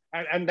 For you.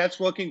 And that's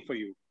working for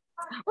you.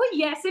 Oh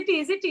yes, it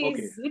is. It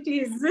is. Okay. It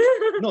is.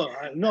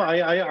 No.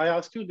 I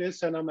asked you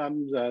this, and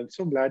I'm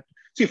so glad.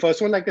 See,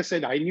 first of all, like I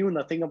said, I knew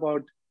nothing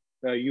about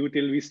you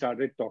till we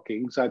started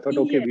talking. So I thought,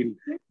 okay, we'll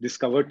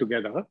discover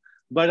together.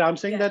 But I'm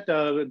saying that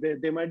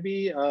there might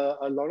be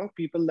a lot of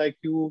people like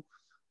you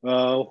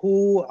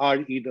who are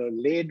either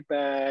laid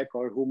back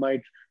or who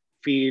might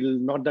feel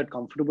not that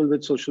comfortable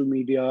with social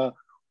media,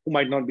 who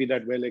might not be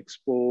that well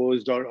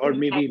exposed, or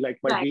maybe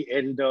might be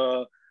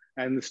elder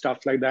and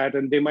stuff like that.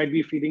 And they might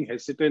be feeling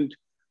hesitant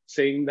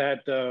saying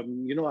that,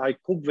 I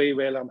cook very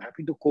well, I'm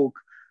happy to cook,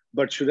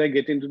 but should I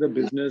get into the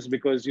business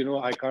because,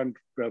 I can't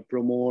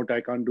promote,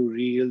 I can't do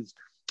reels,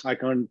 I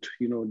can't,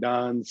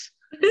 dance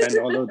and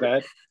all of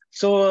that.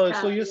 So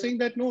you're saying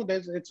that, no,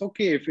 it's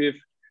okay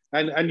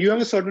and you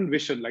have a certain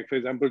vision, like for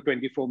example,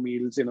 24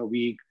 meals in a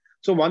week.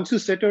 So once you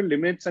set your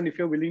limits and if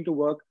you're willing to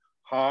work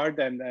hard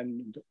and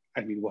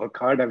I mean, work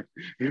hard. I mean,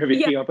 you're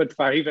waking up at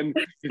 5 and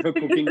if you're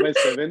cooking by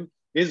 7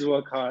 is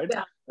work hard.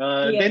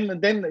 Then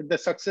the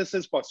success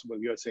is possible,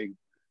 you're saying.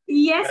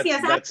 Yes,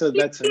 that's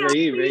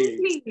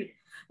very.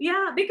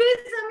 Yeah, because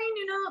I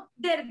mean,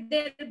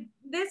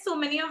 there's so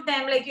many of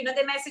them.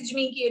 They message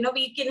me,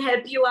 we can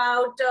help you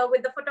out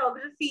with the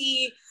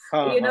photography,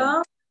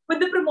 with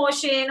the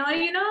promotion, or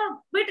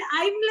But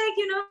I'm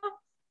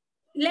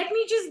let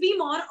me just be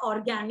more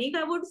organic,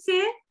 I would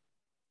say.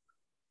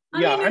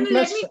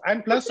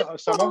 And plus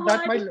some of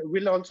that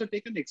will also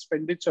take an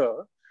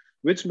expenditure,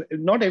 which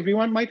not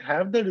everyone might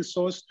have the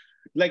resource.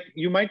 Like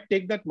you might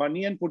take that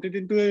money and put it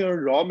into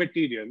your raw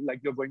material, like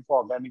you're going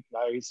for organic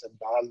rice and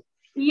dal.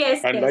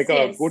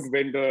 A good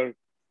vendor.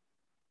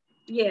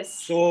 Yes.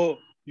 So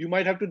you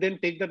might have to then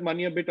take that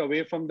money a bit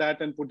away from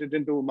that and put it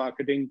into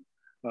marketing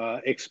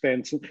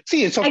expense.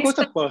 See, it's of course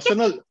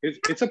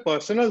it's a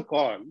personal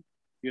call,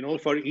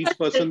 for each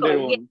person their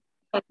own.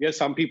 Yes,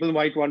 some people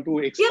might want to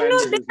expand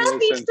the business. There are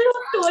people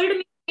who told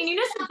me,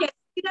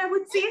 suggested, I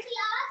would say,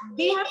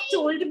 they have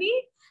told me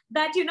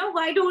that,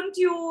 why don't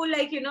you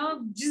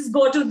just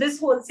go to this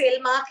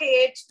wholesale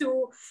market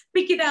to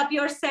pick it up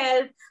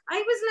yourself.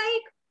 I was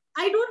like,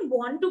 I don't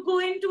want to go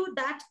into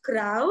that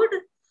crowd.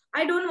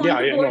 I don't want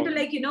to go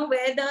into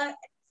where the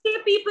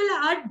people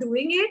are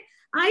doing it.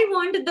 I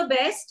want the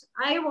best.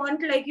 I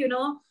want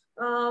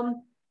how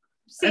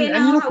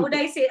would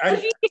I say?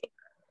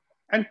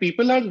 And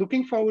people are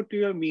looking forward to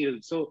your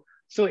meals.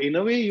 So in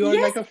a way, you are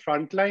like a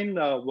frontline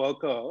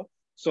worker.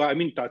 So, I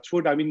mean, touch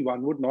wood, I mean,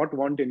 one would not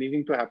want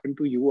anything to happen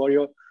to you or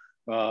your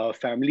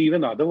family,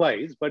 even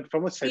otherwise. But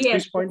from a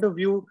selfish point of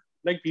view,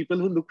 like people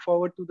who look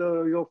forward to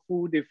your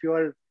food, if you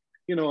are,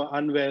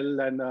 unwell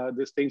and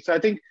this thing. So I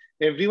think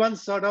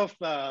everyone's sort of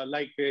the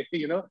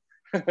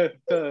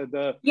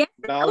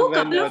love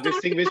and this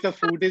thing which the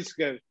food is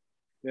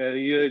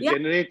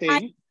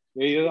generating.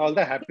 All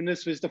the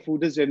happiness which the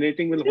food is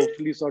generating will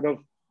hopefully sort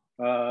of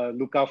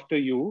look after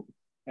you.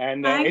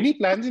 And any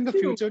plans in the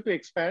future to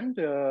expand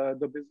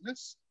the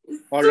business?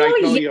 Or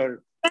right now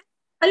you're...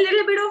 A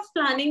little bit of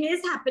planning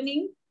is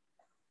happening.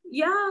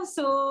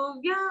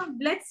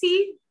 Let's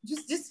see.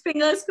 Just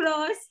fingers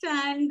crossed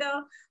and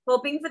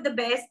hoping for the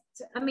best.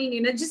 I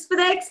mean, just for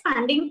the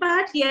expanding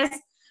part, yes.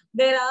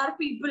 There are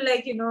people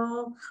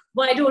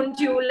why don't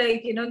you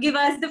give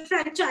us the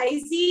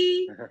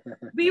franchisee?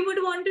 We would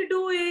want to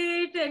do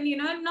it,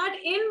 and not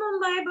in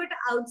Mumbai but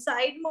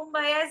outside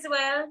Mumbai as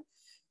well.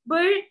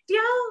 But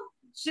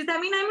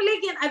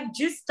I've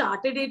just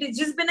started it. It's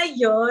just been a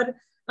year.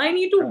 I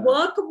need to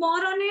work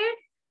more on it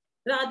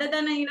rather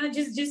than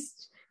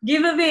just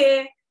give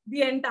away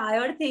the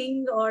entire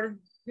thing, or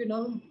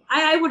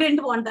I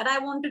wouldn't want that. I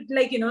wanted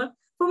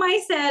for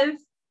myself.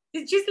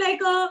 It's just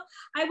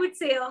I would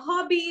say a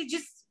hobby.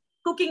 Just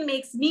cooking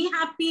makes me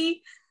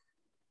happy.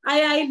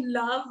 I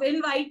love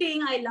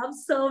inviting. I love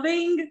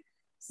serving.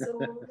 So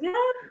yeah.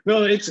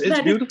 No, it's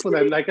beautiful.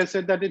 And like I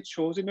said, that it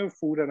shows in your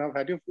food, and I've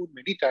had your food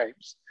many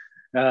times.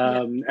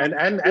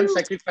 And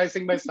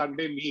sacrificing my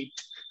Sunday meat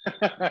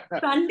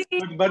Sunday,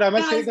 but I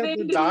must say that the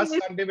husband last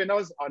is... Sunday when I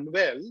was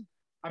unwell,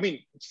 I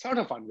mean, sort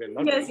of unwell,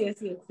 not Yes,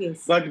 really,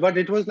 yes. but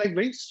it was like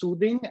very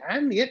soothing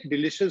and yet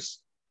delicious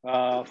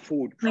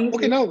food. Thank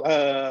Okay,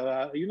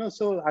 you. now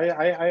so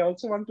I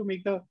also want to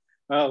make a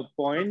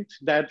point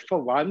that for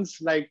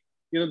once, like,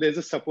 there's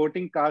a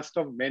supporting cast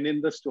of men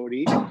in the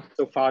story.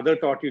 So father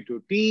taught you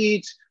to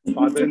teach,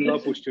 father-in-law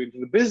pushed you into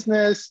the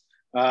business,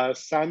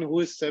 son who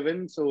is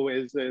 7, so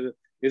is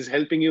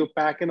helping you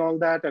pack and all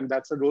that, and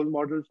that's a role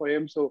model for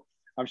him. So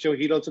I'm sure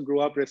he'll also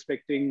grow up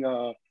respecting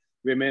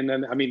women.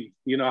 And I mean,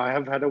 I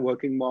have had a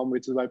working mom,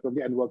 which is why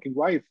probably, and working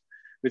wife,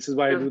 which is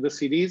why I do the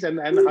series. And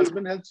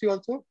husband helps you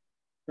also?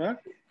 Huh?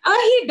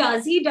 He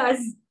does.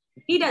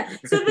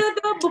 So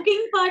the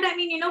booking part, I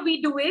mean, we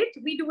do it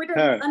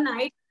a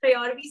night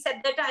prior. We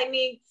set the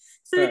timing.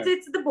 So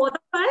it's the both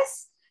of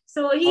us.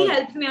 So he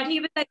helps me out.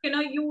 He was like,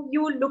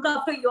 you look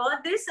after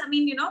this. I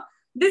mean,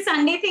 this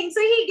Sunday thing.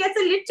 So he gets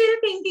a little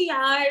thinky,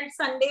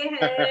 Sunday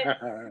hai.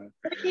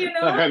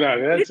 No,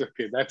 that's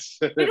okay. It has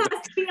to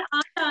be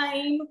our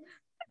time.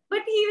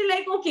 But he was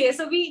like, okay,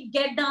 so we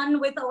get done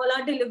with all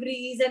our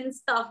deliveries and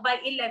stuff by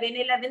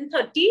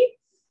 11:30.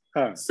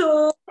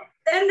 So,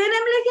 and then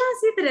I'm like, yeah,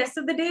 see, the rest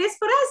of the day is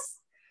for us.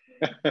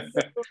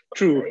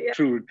 True.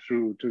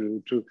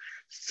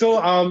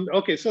 So,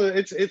 okay, so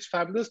it's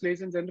fabulous,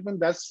 ladies and gentlemen.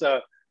 That's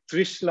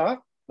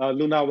Trishla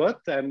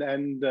Lunawat,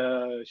 and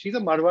she's a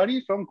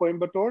Marwari from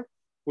Coimbatore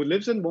who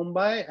lives in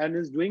Mumbai and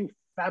is doing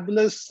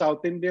fabulous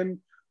South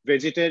Indian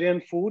vegetarian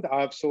food.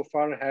 I've so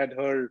far had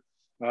her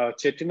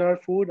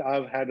Chettinar food.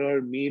 I've had her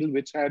meal,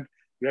 which had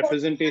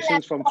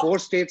representations from 4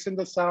 states in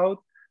the South.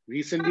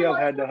 Recently, I've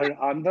had her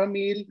Andhra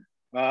meal.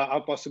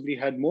 I've possibly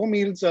had more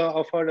meals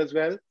of her as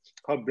well.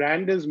 Her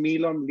brand is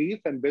Meal on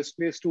Leaf, and best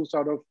place to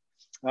sort of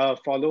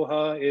follow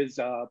her is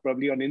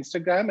probably on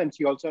Instagram. And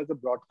she also has a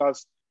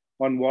broadcast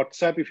on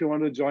WhatsApp if you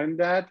want to join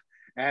that.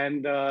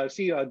 And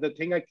the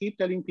thing I keep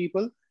telling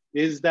people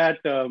is that,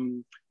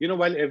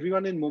 while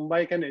everyone in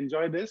Mumbai can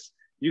enjoy this,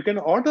 you can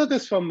order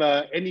this from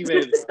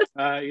anywhere.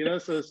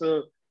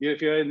 So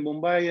if you're in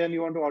Mumbai and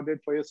you want to order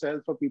it for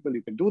yourself, for people,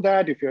 you can do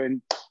that. If you're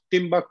in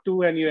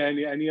Timbuktu and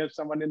you have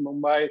someone in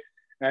Mumbai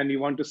and you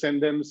want to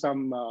send them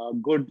some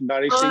good,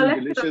 nourishing,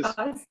 delicious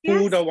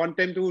food, or want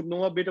them to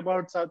know a bit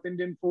about South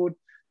Indian food,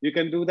 you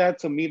can do that.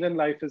 So Meal and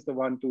Life is the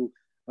one to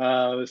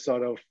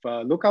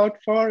look out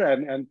for,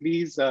 and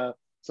please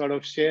sort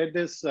of share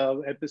this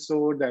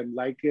episode and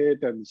like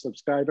it and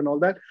subscribe and all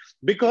that,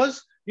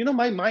 because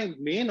my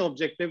main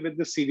objective with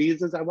the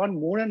series is I want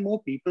more and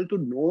more people to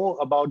know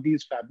about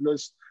these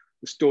fabulous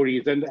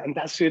stories, and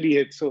that's really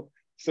it. So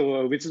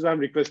which is why I'm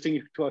requesting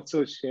you to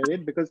also share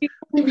it, because I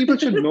think people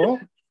should know,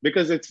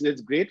 because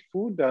it's great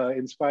food,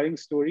 inspiring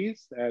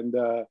stories, and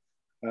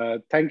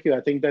thank you.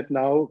 I think that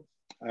now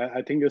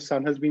I think your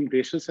son has been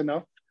gracious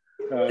enough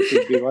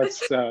to give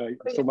us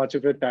so much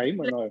of your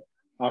time on our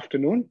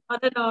afternoon.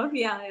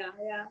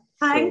 Yeah.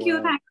 Thank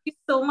you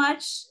so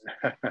much.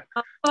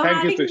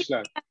 Thank you,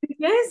 Trishla.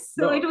 Yes,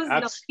 so it was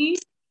lovely.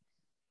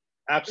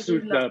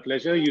 Absolute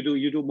pleasure. You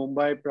do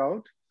Mumbai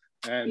proud,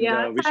 and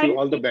wish you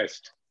all the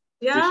best.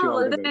 Yeah,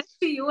 all the best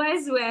to you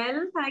as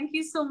well. Thank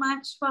you so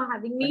much for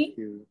having me.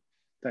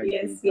 Thank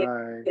you.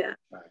 Bye. Yeah.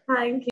 Bye. Thank you.